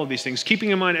talk about all of these things, keeping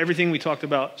in mind everything we talked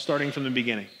about starting from the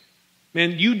beginning.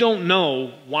 Man, you don't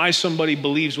know why somebody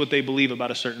believes what they believe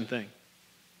about a certain thing.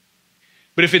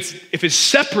 But if it's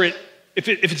separate, if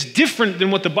it's different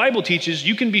than what the Bible teaches,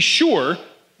 you can be sure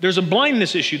there's a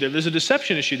blindness issue there. There's a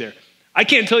deception issue there. I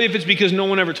can't tell you if it's because no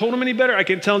one ever told him any better. I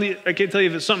can't tell you if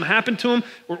it's something happened to him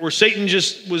or Satan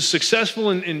just was successful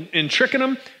in tricking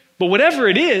him. But whatever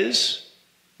it is,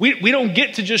 we don't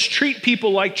get to just treat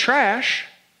people like trash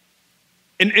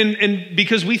and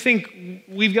because we think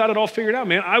we've got it all figured out,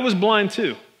 man. I was blind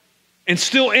too and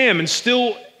still am and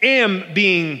still am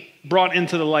being brought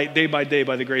into the light day by day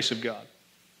by the grace of God.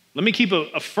 Let me keep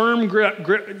a firm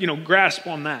grasp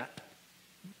on that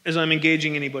as I'm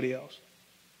engaging anybody else.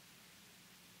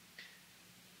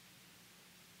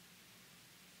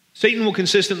 Satan will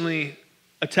consistently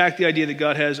attack the idea that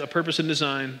God has a purpose and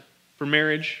design for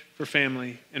marriage, for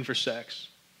family, and for sex.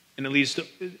 And it leads to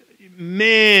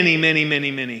many, many,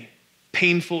 many, many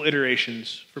painful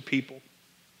iterations for people.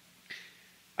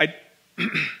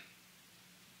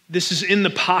 This is in the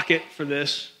pocket for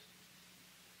this.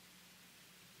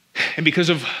 And because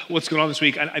of what's going on this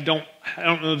week, I don't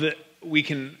know that we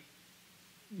can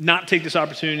not take this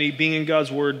opportunity, being in God's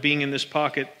word, being in this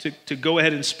pocket, to go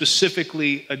ahead and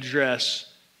specifically address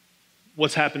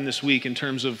what's happened this week in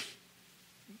terms of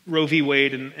Roe v.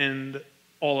 Wade and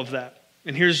all of that.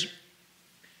 And here's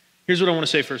what I want to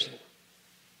say first of all.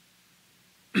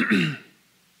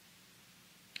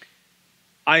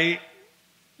 I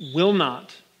will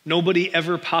not, nobody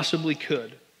ever possibly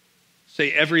could,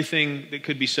 say everything that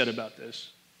could be said about this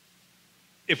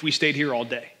if we stayed here all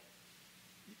day.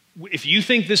 If you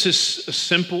think this is a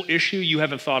simple issue, you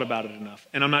haven't thought about it enough.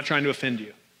 And I'm not trying to offend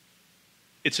you.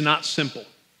 It's not simple.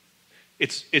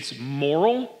 It's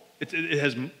moral. It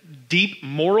has deep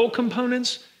moral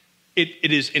components.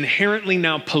 It is inherently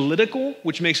now political,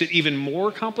 which makes it even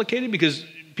more complicated because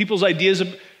people's ideas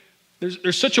of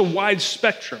there's such a wide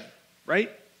spectrum, right?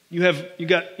 You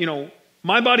got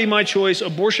my body, my choice,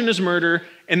 abortion is murder,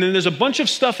 and then there's a bunch of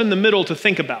stuff in the middle to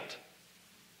think about.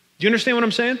 Do you understand what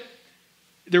I'm saying?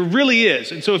 There really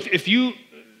is. And so if you,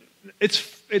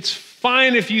 it's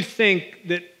fine if you think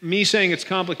that me saying it's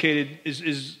complicated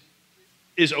is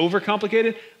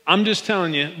overcomplicated. I'm just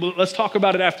telling you, well, let's talk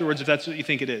about it afterwards if that's what you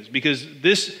think it is. Because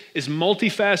this is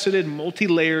multifaceted,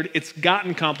 multi-layered. It's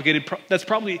gotten complicated. That's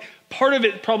probably, part of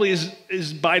it probably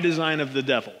is by design of the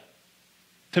devil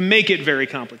to make it very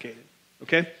complicated,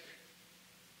 okay?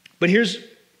 But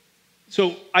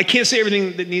so I can't say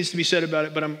everything that needs to be said about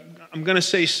it, but I want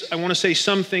to say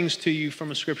some things to you from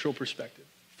a scriptural perspective.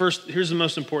 First, here's the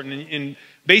most important, and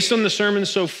based on the sermon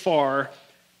so far,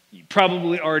 you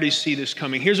probably already see this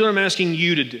coming. Here's what I'm asking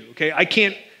you to do, okay? I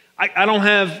don't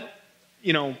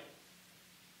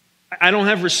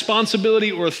have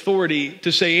responsibility or authority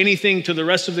to say anything to the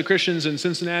rest of the Christians in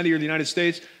Cincinnati or the United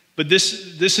States, but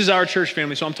this is our church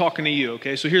family, so I'm talking to you,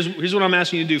 okay? So here's what I'm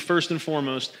asking you to do first and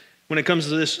foremost when it comes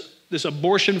to this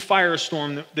abortion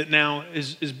firestorm that now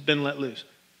has been let loose.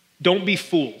 Don't be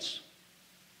fools,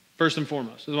 first and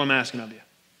foremost. This is what I'm asking of you.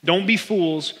 Don't be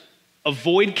fools.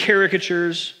 Avoid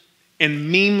caricatures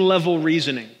and meme-level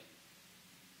reasoning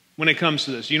when it comes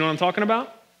to this. You know what I'm talking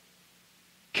about?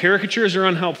 Caricatures are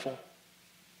unhelpful.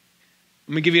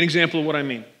 Let me give you an example of what I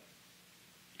mean.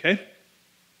 Okay?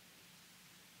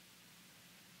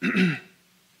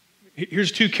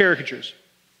 Here's two caricatures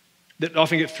that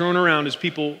often get thrown around as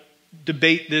people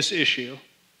debate this issue,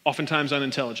 oftentimes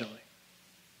unintelligently.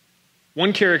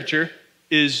 One caricature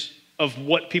is of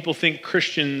what people think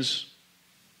Christians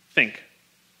think,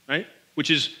 right? Which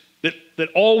is that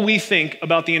all we think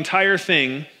about the entire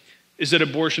thing is that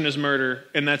abortion is murder,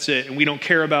 and that's it. And we don't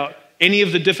care about any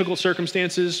of the difficult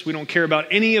circumstances. We don't care about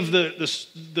any of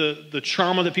the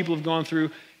trauma that people have gone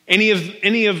through. Any of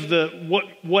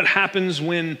the what happens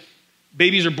when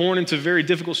babies are born into very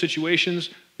difficult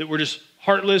situations, that we're just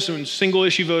heartless and single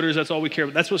issue voters. That's all we care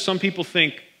about. That's what some people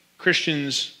think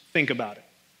Christians think about it.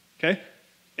 Okay?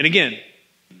 And again,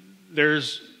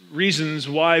 there's reasons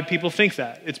why people think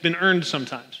that. It's been earned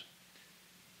sometimes.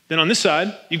 Then on this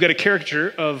side, you've got a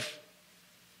caricature of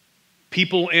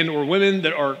people and or women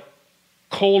that are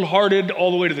cold-hearted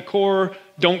all the way to the core,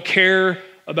 don't care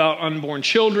about unborn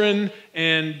children,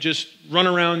 and just run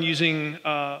around using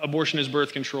abortion as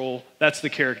birth control. That's the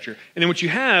caricature. And then what you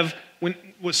have,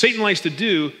 what Satan likes to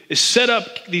do is set up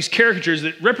these caricatures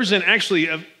that represent actually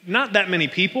not that many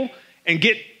people and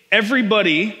get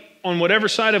everybody on whatever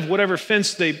side of whatever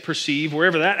fence they perceive,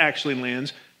 wherever that actually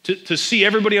lands, to see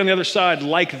everybody on the other side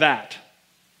like that.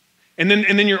 And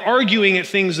then you're arguing at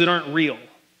things that aren't real.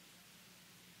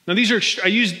 Now I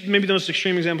used maybe the most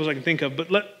extreme examples I can think of,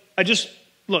 but look,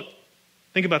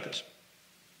 think about this,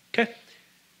 okay?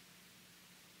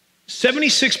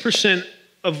 76%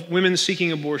 of women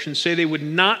seeking abortion say they would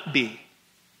not be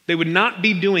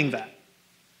doing that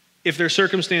if their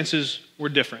circumstances were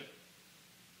different.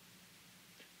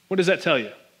 What does that tell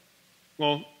you?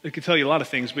 Well, it could tell you a lot of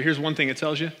things, but here's one thing it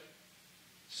tells you.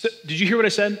 Did you hear what I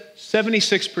said?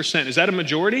 76%. Is that a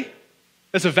majority?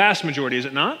 That's a vast majority, is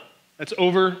it not? That's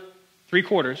over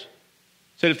 3/4.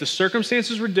 Said if the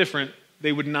circumstances were different,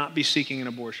 they would not be seeking an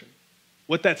abortion.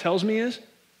 What that tells me is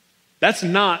that's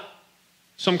not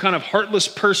some kind of heartless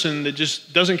person that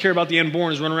just doesn't care about the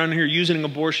unborn is running around here using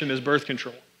abortion as birth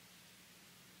control.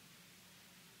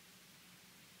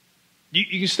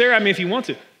 You can stare at me if you want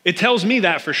to. It tells me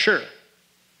that for sure.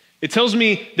 It tells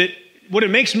me that what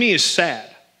it makes me is sad.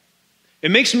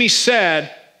 It makes me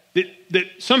sad that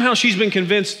somehow she's been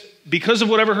convinced, because of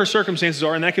whatever her circumstances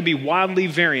are, and that could be wildly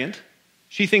variant,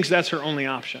 she thinks that's her only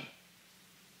option.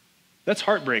 That's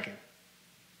heartbreaking.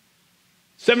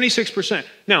 76%.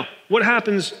 Now, what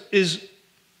happens is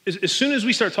as soon as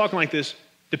we start talking like this,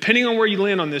 depending on where you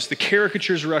land on this, the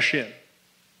caricatures rush in,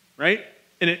 right?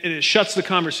 And it shuts the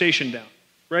conversation down,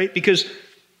 right? Because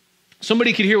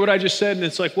somebody could hear what I just said, and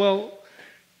it's like, well,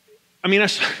 I mean,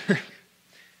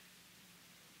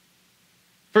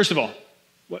 first of all,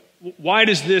 why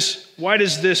does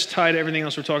this tie to everything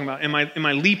else we're talking about? Am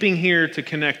I leaping here to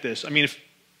connect this? I mean,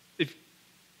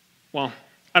 well,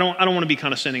 I don't want to be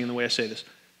condescending in the way I say this.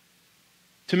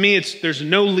 To me, there's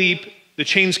no leap. The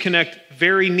chains connect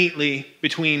very neatly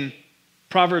between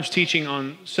Proverbs teaching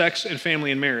on sex and family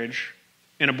and marriage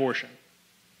and abortion.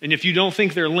 And if you don't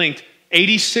think they're linked,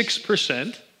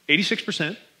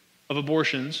 86% of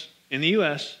abortions in the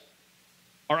U.S.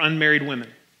 are unmarried women.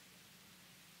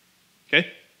 Okay?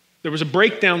 There was a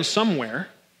breakdown somewhere.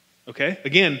 Okay?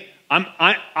 Again,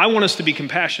 I want us to be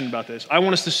compassionate about this. I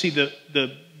want us to see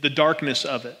the darkness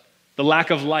of it, the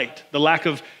lack of light, the lack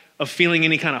of feeling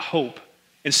any kind of hope,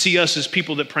 and see us as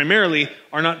people that primarily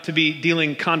are not to be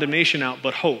dealing condemnation out,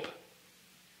 but hope.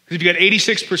 Because if you got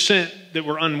 86% that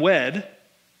were unwed,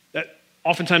 that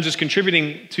oftentimes is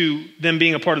contributing to them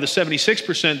being a part of the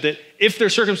 76% that if their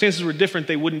circumstances were different,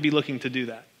 they wouldn't be looking to do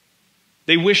that.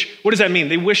 They wish, what does that mean?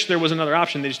 They wish there was another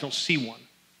option, they just don't see one.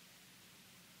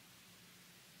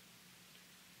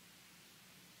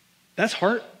 That's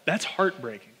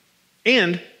heartbreaking.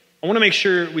 And I want to make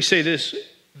sure we say this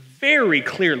very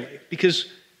clearly, because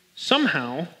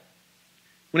somehow,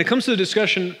 when it comes to the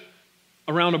discussion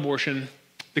around abortion,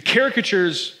 the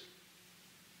caricatures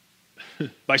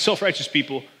by self-righteous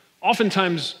people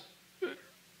oftentimes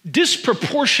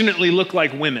disproportionately look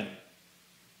like women.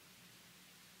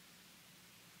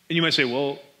 And you might say,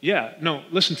 well, yeah, no,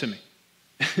 listen to me.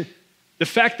 The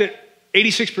fact that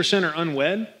 86% are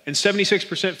unwed and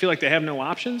 76% feel like they have no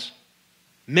options,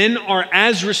 men are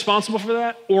as responsible for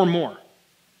that or more.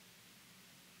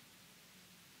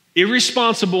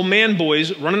 Irresponsible man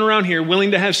boys running around here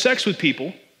willing to have sex with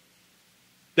people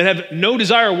that have no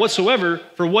desire whatsoever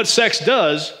for what sex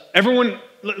does. Everyone,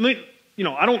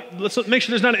 let's make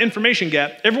sure there's not an information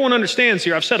gap. Everyone understands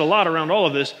here, I've said a lot around all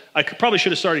of this. I probably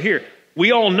should have started here.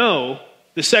 We all know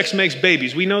that sex makes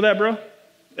babies. We know that, bro?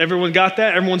 Everyone got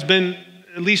that? Everyone's been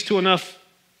at least to enough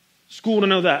school to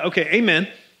know that. Okay, amen.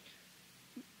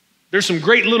 There's some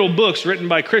great little books written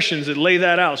by Christians that lay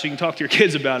that out so you can talk to your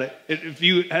kids about it. If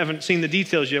you haven't seen the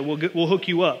details yet, we'll hook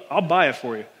you up. I'll buy it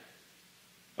for you.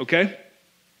 Okay?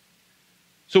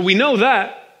 So we know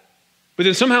that, but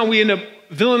then somehow we end up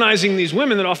villainizing these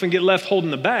women that often get left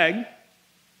holding the bag.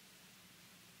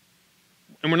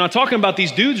 And we're not talking about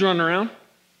these dudes running around.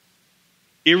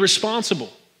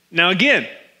 Irresponsible. Now again,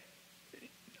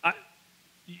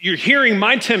 you're hearing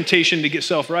my temptation to get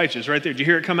self-righteous right there. Did you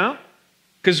hear it come out?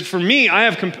 Because for me, I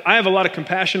have a lot of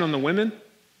compassion on the women.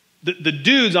 The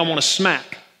dudes I want to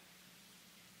smack.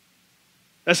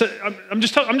 I'm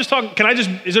just talking.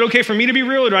 Is it okay for me to be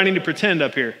real, or do I need to pretend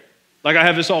up here like I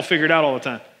have this all figured out all the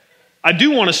time? I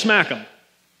do want to smack them,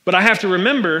 but I have to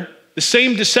remember the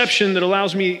same deception that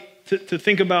allows me to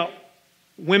think about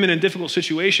women in difficult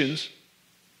situations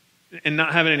and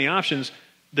not having any options.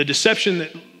 The deception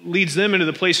that leads them into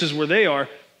the places where they are.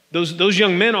 Those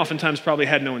young men oftentimes probably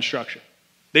had no instruction.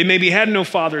 They maybe had no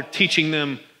father teaching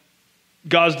them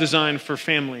God's design for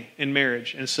family and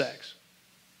marriage and sex.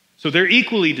 So they're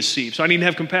equally deceived. So I need to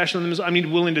have compassion on them. I need to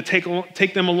be willing to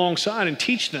take them alongside and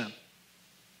teach them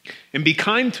and be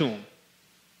kind to them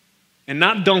and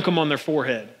not dunk them on their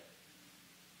forehead.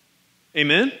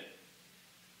 Amen?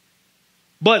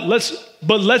 But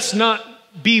let's not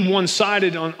be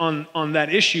one-sided on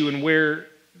that issue and where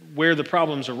the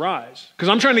problems arise. Because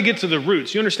I'm trying to get to the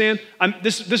roots. You understand?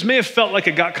 This may have felt like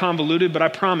it got convoluted, but I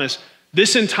promise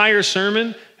this entire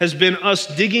sermon has been us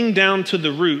digging down to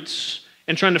the roots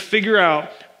and trying to figure out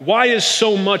why is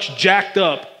so much jacked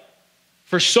up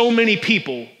for so many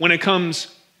people when it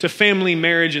comes to family,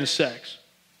 marriage, and sex.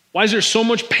 Why is there so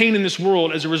much pain in this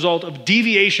world as a result of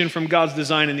deviation from God's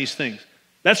design in these things?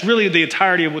 That's really the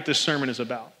entirety of what this sermon is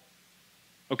about.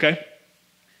 Okay?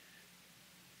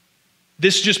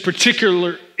 This just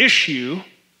particular issue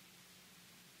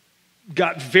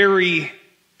got very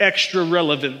extra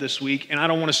relevant this week, and I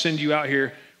don't want to send you out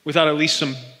here without at least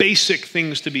some basic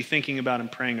things to be thinking about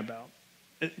and praying about.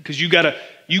 Because you gotta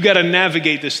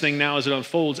navigate this thing now as it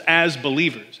unfolds as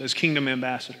believers, as kingdom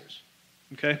ambassadors.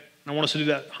 Okay? And I want us to do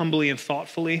that humbly and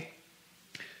thoughtfully,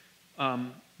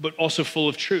 but also full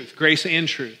of truth, grace and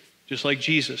truth, just like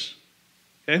Jesus.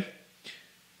 Okay?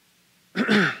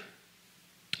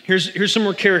 Here's some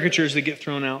more caricatures that get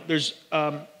thrown out. There's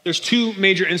two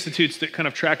major institutes that kind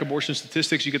of track abortion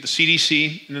statistics. You get the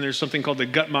CDC, and then there's something called the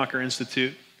Guttmacher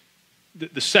Institute.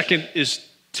 The second is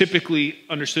typically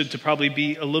understood to probably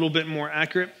be a little bit more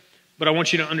accurate, but I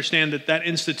want you to understand that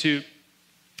institute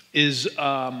is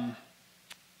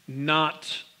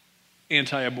not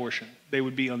anti-abortion. They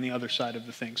would be on the other side of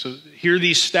the thing. So hear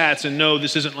these stats and know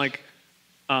this isn't like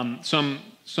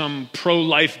some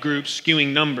pro-life group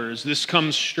skewing numbers. This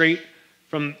comes straight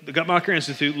from the Guttmacher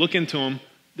Institute. Look into them.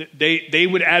 They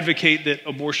would advocate that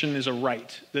abortion is a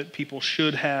right that people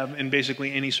should have in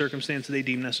basically any circumstance that they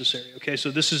deem necessary. Okay,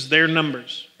 so this is their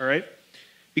numbers, all right?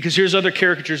 Because here's other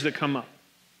caricatures that come up.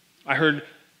 I heard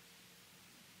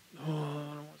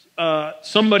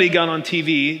somebody got on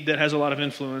TV that has a lot of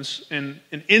influence, and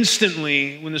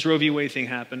instantly, when this Roe v. Wade thing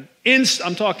happened,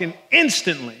 I'm talking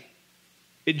instantly,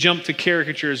 it jumped to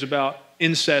caricatures about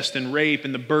incest and rape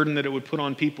and the burden that it would put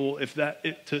on people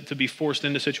to be forced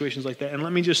into situations like that. And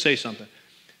let me just say something.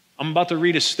 I'm about to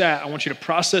read a stat. I want you to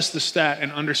process the stat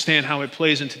and understand how it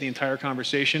plays into the entire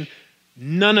conversation.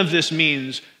 None of this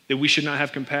means that we should not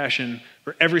have compassion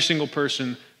for every single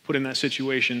person put in that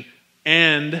situation.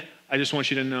 And I just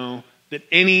want you to know that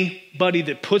anybody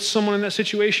that puts someone in that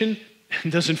situation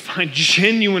and doesn't find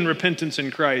genuine repentance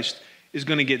in Christ is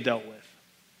going to get dealt with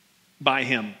by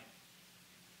him.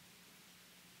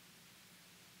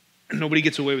 Nobody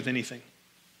gets away with anything.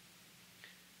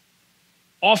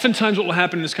 Oftentimes what will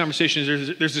happen in this conversation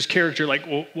is there's this character like,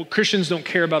 well, Christians don't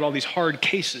care about all these hard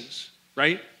cases,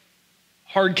 right?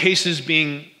 Hard cases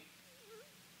being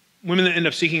women that end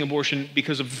up seeking abortion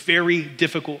because of very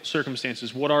difficult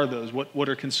circumstances. What are those? What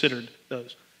are considered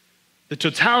those? The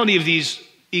totality of these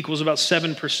equals about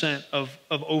 7% of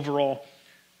overall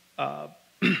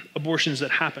abortions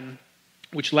that happen,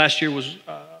 which last year was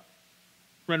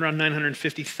right around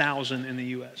 950,000 in the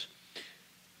U.S.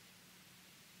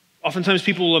 Oftentimes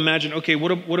people will imagine, okay,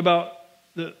 what about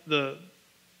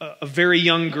a very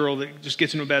young girl that just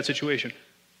gets into a bad situation?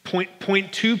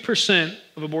 0.2%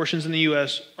 of abortions in the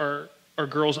U.S. are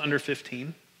girls under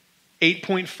 15.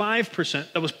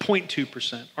 8.5%, that was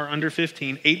 0.2%, are under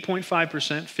 15.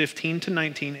 8.5%, 15 to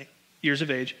 19 years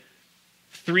of age.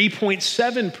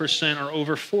 3.7% are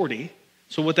over 40.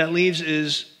 So what that leaves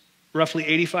is roughly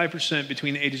 85%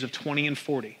 between the ages of 20 and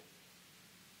 40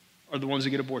 are the ones that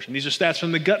get abortion. These are stats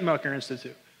from the Guttmacher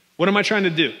Institute. What am I trying to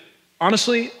do?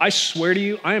 Honestly, I swear to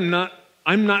you, I'm not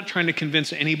trying to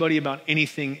convince anybody about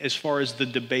anything as far as the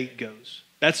debate goes.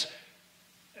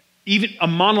 Even a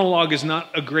monologue is not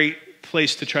a great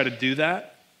place to try to do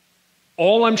that.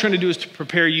 All I'm trying to do is to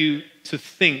prepare you to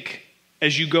think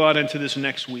as you go out into this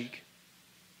next week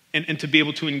and to be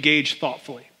able to engage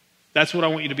thoughtfully. That's what I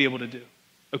want you to be able to do.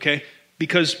 Okay?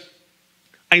 Because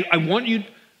I want you,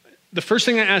 the first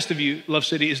thing I asked of you, Love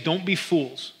City, is don't be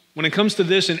fools. When it comes to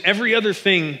this and every other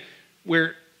thing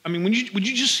where, would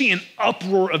you just see an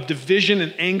uproar of division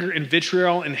and anger and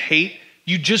vitriol and hate?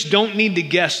 You just don't need to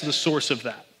guess the source of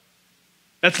that.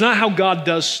 That's not how God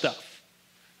does stuff.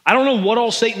 I don't know what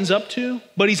all Satan's up to,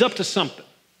 but he's up to something.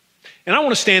 And I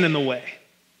want to stand in the way.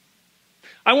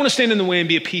 I want to stand in the way and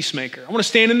be a peacemaker. I want to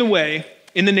stand in the way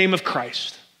in the name of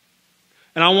Christ.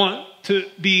 And I want to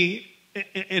be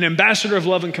an ambassador of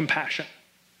love and compassion.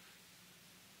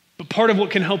 But part of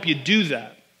what can help you do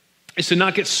that is to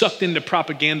not get sucked into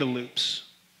propaganda loops,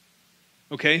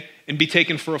 okay? And be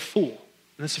taken for a fool.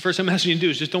 And that's the first thing I'm asking you to do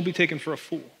is just don't be taken for a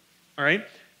fool, all right?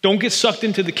 Don't get sucked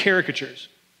into the caricatures.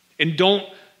 And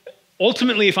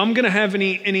ultimately, if I'm going to have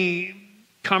any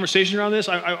conversation around this,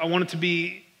 I want it to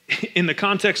be in the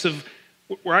context of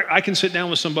where I can sit down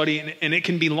with somebody and it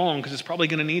can be long because it's probably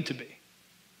going to need to be.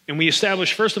 And we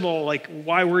establish, first of all, like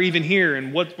why we're even here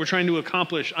and what we're trying to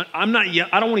accomplish. I don't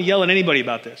want to yell at anybody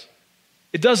about this.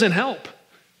 It doesn't help,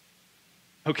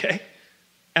 okay,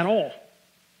 at all.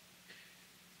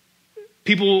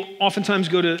 People oftentimes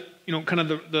go to, kind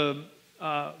of the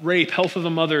rape, health of the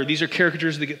mother. These are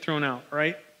caricatures that get thrown out,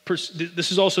 right?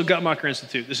 This is also Guttmacher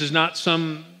Institute. This is not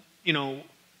some,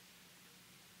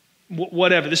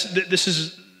 whatever. This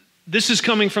is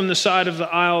coming from the side of the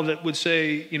aisle that would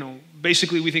say,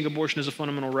 basically we think abortion is a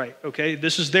fundamental right, okay?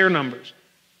 This is their numbers.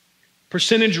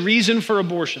 Percentage reason for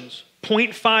abortions,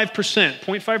 0.5%.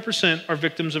 0.5% are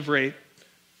victims of rape.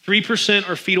 3%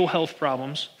 are fetal health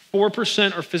problems.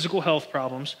 4% are physical health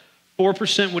problems,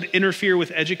 4% would interfere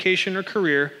with education or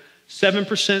career,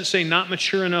 7% say not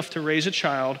mature enough to raise a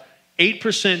child,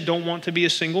 8% don't want to be a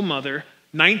single mother,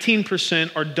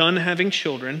 19% are done having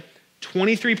children,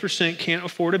 23% can't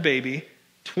afford a baby,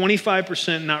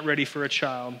 25% not ready for a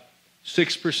child,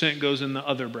 6% goes in the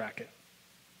other bracket.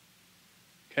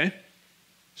 Okay?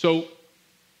 So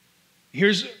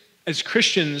here's, as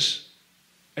Christians,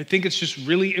 I think it's just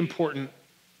really important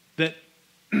that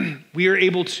we're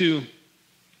able to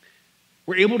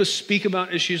speak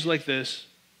about issues like this.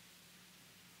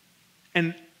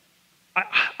 And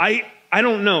I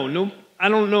don't know. I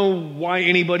don't know why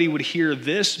anybody would hear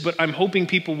this, but I'm hoping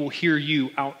people will hear you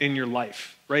out in your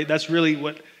life, right? That's really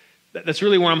where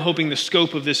I'm hoping the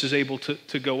scope of this is able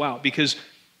to go out, because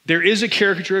there is a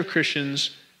caricature of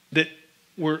Christians that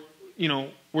we're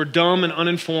dumb and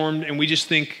uninformed, and we just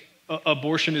think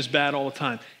abortion is bad all the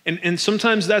time. And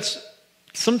sometimes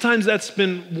that's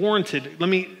been warranted. Let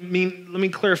me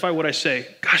clarify what I say.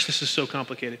 Gosh, this is so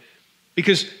complicated.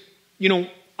 Because,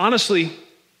 honestly,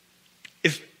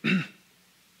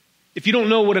 if you don't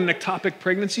know what an ectopic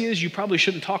pregnancy is, you probably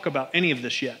shouldn't talk about any of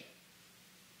this yet.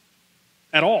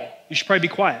 At all. You should probably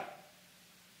be quiet.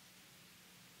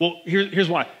 Well, here's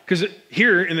why. Because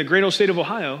here in the great old state of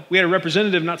Ohio, we had a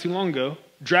representative not too long ago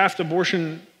draft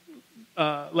abortion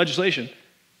legislation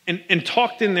and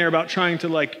talked in there about trying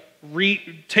to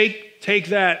take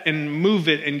that and move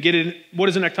it and get it. What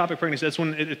is an ectopic pregnancy? That's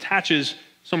when it attaches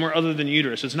somewhere other than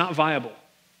uterus. It's not viable.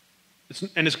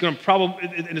 It's going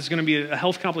to be a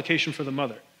health complication for the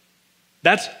mother.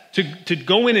 That's to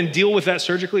go in and deal with that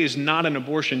surgically is not an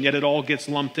abortion, yet it all gets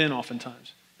lumped in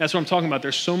oftentimes. That's what I'm talking about.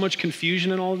 There's so much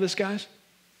confusion in all of this, guys.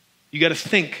 You got to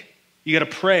think, you got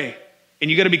to pray, and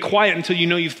you got to be quiet until you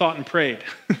know you've thought and prayed.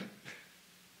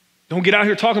 Don't get out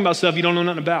here talking about stuff you don't know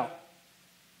nothing about.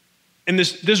 And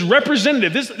this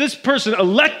representative, this person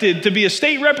elected to be a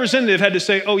state representative had to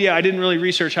say, oh yeah, I didn't really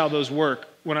research how those work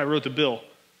when I wrote the bill.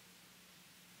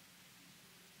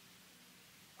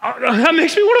 That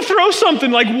makes me want to throw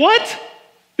something. Like, what?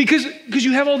 Because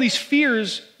you have all these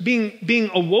fears being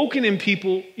awoken in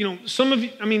people. Some of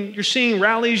you, you're seeing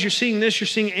rallies, you're seeing this, you're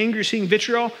seeing anger, you're seeing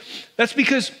vitriol. That's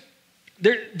because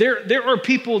there are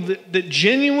people that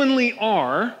genuinely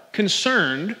are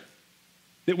concerned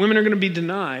that women are going to be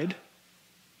denied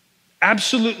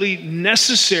absolutely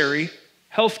necessary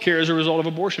health care as a result of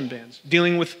abortion bans,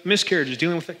 dealing with miscarriages,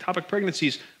 dealing with ectopic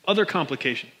pregnancies, other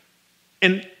complications.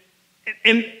 And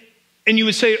you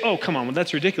would say, oh, come on, well,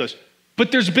 that's ridiculous.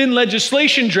 But there's been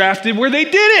legislation drafted where they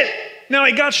did it. Now,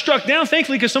 it got struck down,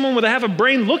 thankfully, because someone with a half a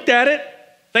brain looked at it,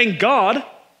 thank God,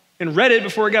 and read it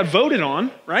before it got voted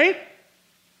on, right?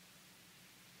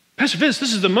 Pastor Vince,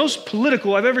 this is the most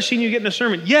political I've ever seen you get in a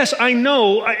sermon. Yes, I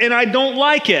know, and I don't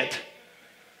like it.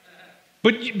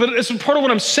 But it's part of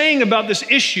what I'm saying about this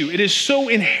issue. It is so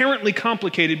inherently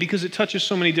complicated because it touches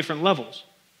so many different levels.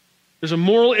 There's a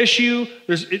moral issue.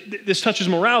 This touches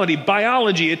morality,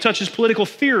 biology. It touches political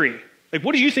theory. Like,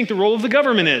 what do you think the role of the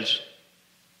government is?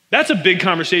 That's a big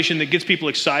conversation that gets people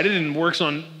excited and works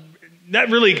on. That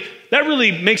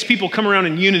really makes people come around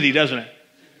in unity, doesn't it?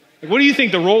 Like, what do you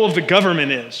think the role of the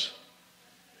government is?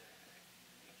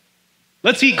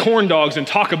 Let's eat corn dogs and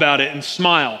talk about it and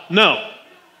smile. No.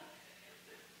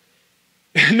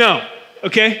 No.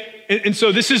 Okay? And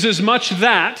so this is as much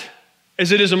that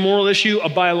as it is a moral issue, a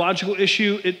biological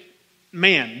issue.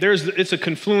 It's a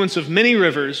confluence of many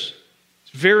rivers.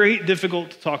 It's very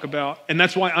difficult to talk about, and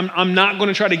that's why I'm not going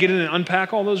to try to get in and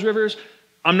unpack all those rivers.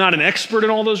 I'm not an expert in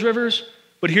all those rivers,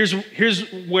 but here's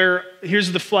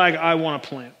the flag I want to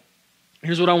plant.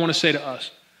 Here's what I want to say to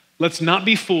us. Let's not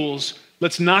be fools.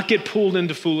 Let's not get pulled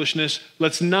into foolishness.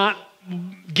 Let's not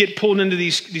get pulled into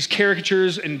these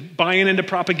caricatures and buying into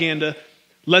propaganda.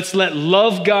 Let's let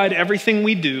love guide everything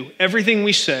we do, everything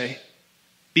we say.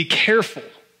 Be careful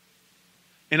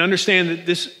and understand that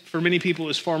this, for many people,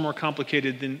 is far more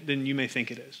complicated than you may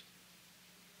think it is.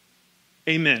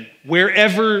 Amen.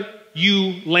 Wherever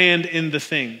you land in the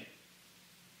thing,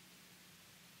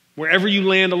 wherever you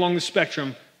land along the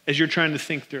spectrum as you're trying to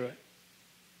think through it.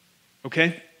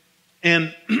 Okay?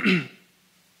 And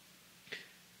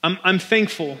I'm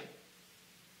thankful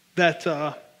that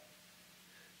the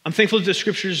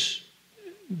scriptures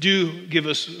do give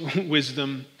us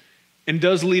wisdom and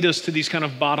does lead us to these kind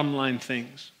of bottom line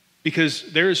things,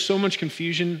 because there is so much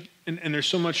confusion and there's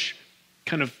so much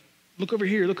kind of look over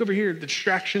here,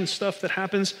 distraction stuff that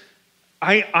happens.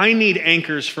 I need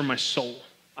anchors for my soul.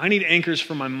 I need anchors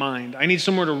for my mind. I need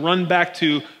somewhere to run back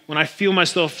to when I feel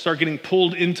myself start getting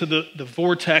pulled into the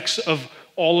vortex of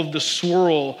all of the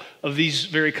swirl of these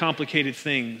very complicated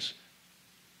things.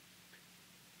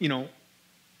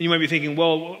 you might be thinking,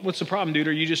 well, what's the problem, dude?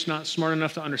 Are you just not smart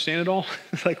enough to understand it all?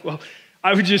 It's like, well,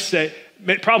 I would just say,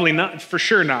 probably not, for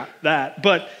sure not that.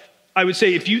 But I would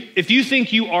say if you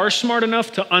think you are smart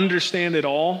enough to understand it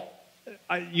all,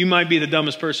 you might be the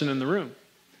dumbest person in the room.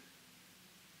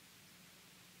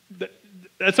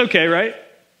 That's okay, right?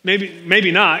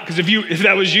 Maybe not, because if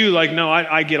that was you, like, no,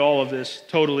 I get all of this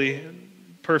totally,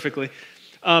 perfectly.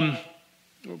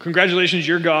 Congratulations,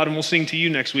 you're God, and we'll sing to you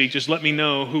next week. Just let me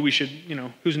know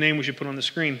whose name we should put on the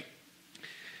screen.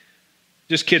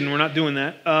 Just kidding, we're not doing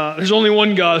that. There's only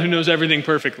one God who knows everything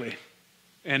perfectly.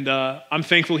 And I'm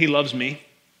thankful he loves me.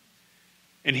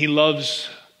 And he loves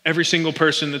every single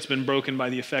person that's been broken by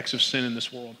the effects of sin in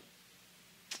this world.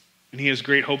 And he has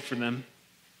great hope for them.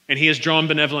 And he has drawn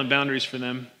benevolent boundaries for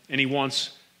them. And he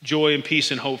wants joy and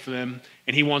peace and hope for them.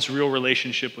 And he wants real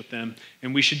relationship with them.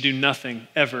 And we should do nothing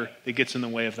ever that gets in the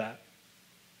way of that.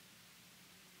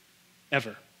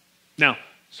 Ever. Now,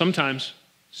 sometimes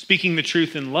speaking the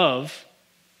truth in love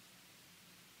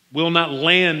will not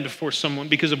land for someone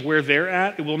because of where they're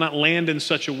at. It will not land in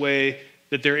such a way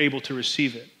that they're able to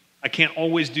receive it. I can't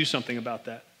always do something about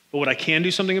that. But what I can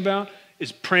do something about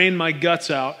is praying my guts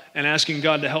out and asking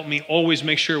God to help me always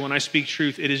make sure when I speak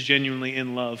truth, it is genuinely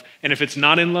in love. And if it's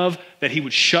not in love, that he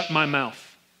would shut my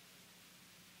mouth.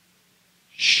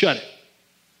 Shut it.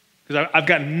 Because I've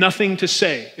got nothing to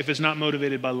say if it's not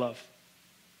motivated by love.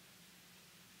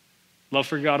 Love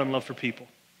for God and love for people.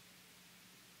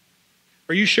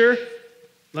 Are you sure?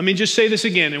 Let me just say this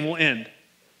again and we'll end.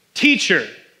 Teacher,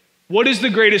 what is the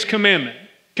greatest commandment?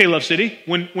 Okay, Love City,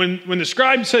 when the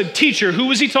scribe said teacher, who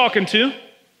was he talking to?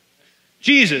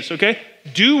 Jesus, okay?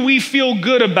 Do we feel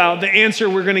good about the answer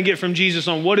we're going to get from Jesus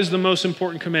on what is the most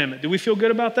important commandment? Do we feel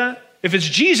good about that? If it's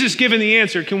Jesus giving the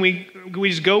answer, can we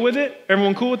just go with it?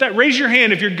 Everyone cool with that? Raise your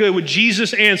hand if you're good with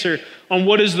Jesus' answer on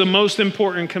what is the most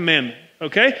important commandment,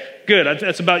 okay? Good,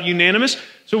 that's about unanimous.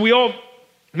 So we all,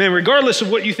 man, regardless of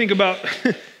what you think about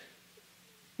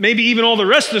maybe even all the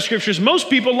rest of the scriptures, most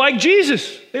people like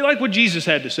Jesus. They like what Jesus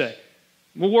had to say.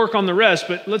 We'll work on the rest,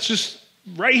 but let's just,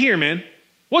 right here, man.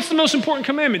 What's the most important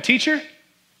commandment, teacher?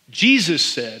 Jesus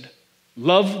said,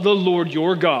 love the Lord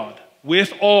your God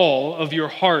with all of your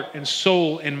heart and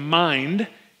soul and mind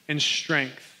and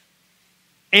strength.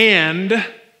 And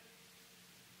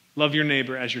love your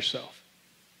neighbor as yourself.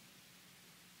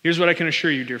 Here's what I can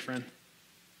assure you, dear friend.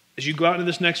 As you go out into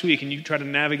this next week and you try to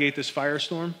navigate this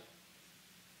firestorm,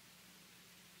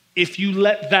 if you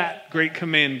let that great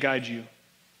command guide you,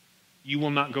 you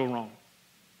will not go wrong.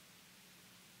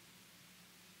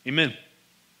 Amen.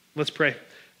 Let's pray.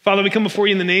 Father, we come before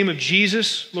you in the name of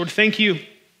Jesus. Lord, thank you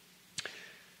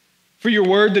for your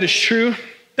word that is true.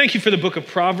 Thank you for the book of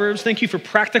Proverbs. Thank you for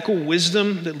practical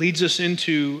wisdom that leads us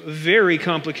into very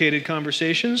complicated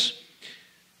conversations.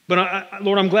 But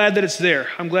Lord, I'm glad that it's there.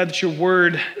 I'm glad that your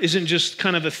word isn't just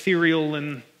kind of ethereal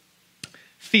and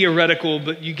theoretical,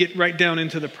 but you get right down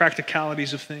into the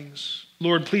practicalities of things.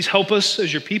 Lord, please help us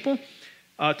as your people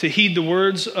to heed the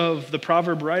words of the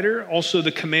proverb writer, also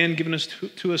the command given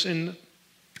to us in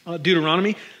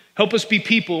Deuteronomy. Help us be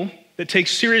people that take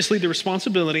seriously the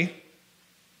responsibility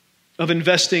of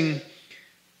investing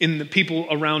in the people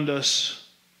around us,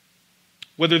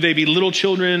 whether they be little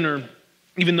children or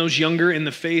even those younger in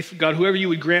the faith. God, whoever you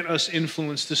would grant us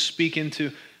influence to speak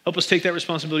into, help us take that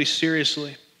responsibility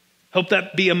seriously. Help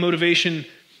that be a motivation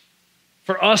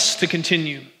for us to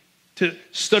continue to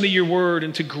study your word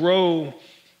and to grow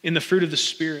in the fruit of the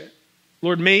Spirit.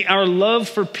 Lord, may our love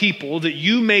for people, that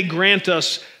you may grant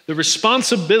us the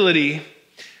responsibility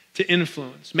to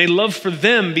influence. May love for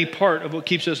them be part of what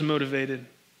keeps us motivated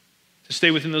to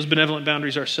stay within those benevolent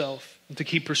boundaries ourselves and to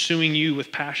keep pursuing you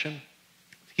with passion,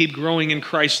 to keep growing in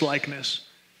Christ-likeness.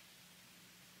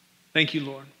 Thank you,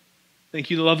 Lord. Thank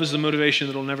you. Love is the motivation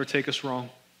that will never take us wrong.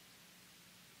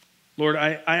 Lord,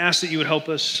 I ask that you would help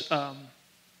us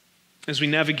as we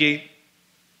navigate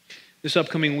this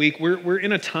upcoming week. We're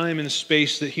in a time and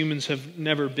space that humans have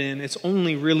never been. It's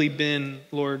only really been,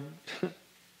 Lord,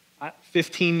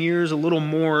 15 years, a little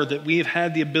more, that we have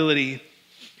had the ability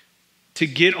to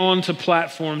get onto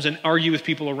platforms and argue with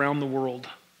people around the world.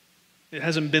 It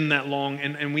hasn't been that long,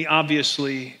 and we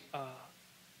obviously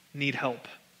need help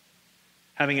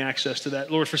having access to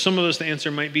that. Lord, for some of us, the answer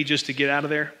might be just to get out of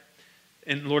there.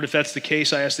 And Lord, if that's the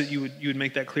case, I ask that you would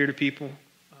make that clear to people.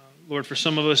 Lord, for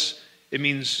some of us, it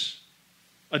means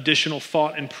additional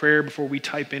thought and prayer before we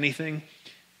type anything.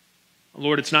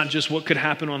 Lord, it's not just what could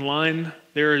happen online.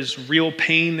 There is real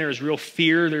pain, there is real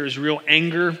fear, there is real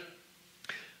anger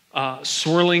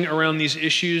swirling around these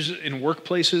issues in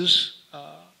workplaces,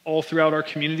 all throughout our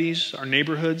communities, our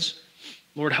neighborhoods.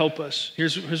 Lord, help us.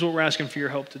 Here's what we're asking for your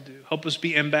help to do. Help us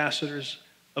be ambassadors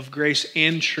of grace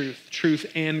and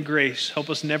truth and grace. Help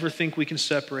us never think we can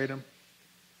separate them,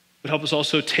 but help us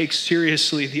also take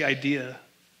seriously the idea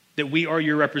that we are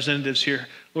your representatives here.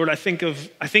 Lord, I think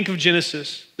of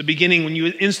Genesis, the beginning when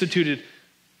you instituted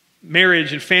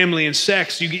marriage and family and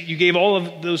sex. You gave all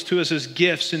of those to us as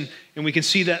gifts, and we can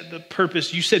see that the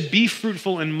purpose. You said, be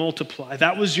fruitful and multiply.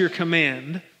 That was your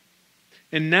command.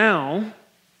 And now,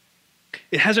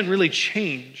 it hasn't really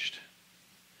changed.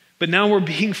 But now we're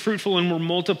being fruitful and we're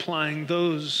multiplying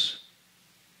those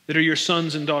that are your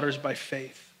sons and daughters by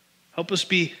faith. Help us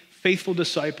be faithful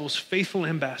disciples, faithful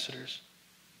ambassadors.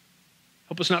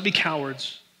 Help us not be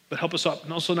cowards, but help us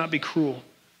also not be cruel.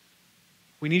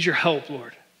 We need your help,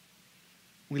 Lord.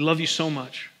 We love you so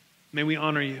much. May we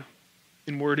honor you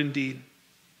in word and deed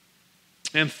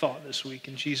and thought this week.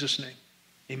 In Jesus' name,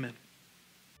 amen.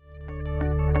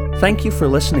 Thank you for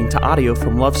listening to audio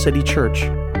from Love City Church,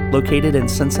 located in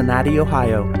Cincinnati,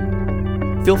 Ohio.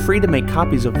 Feel free to make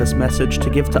copies of this message to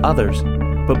give to others,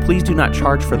 but please do not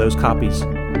charge for those copies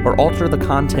or alter the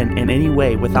content in any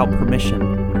way without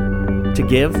permission. To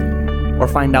give or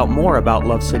find out more about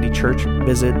Love City Church,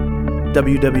 visit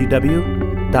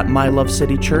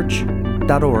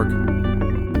www.mylovecitychurch.org.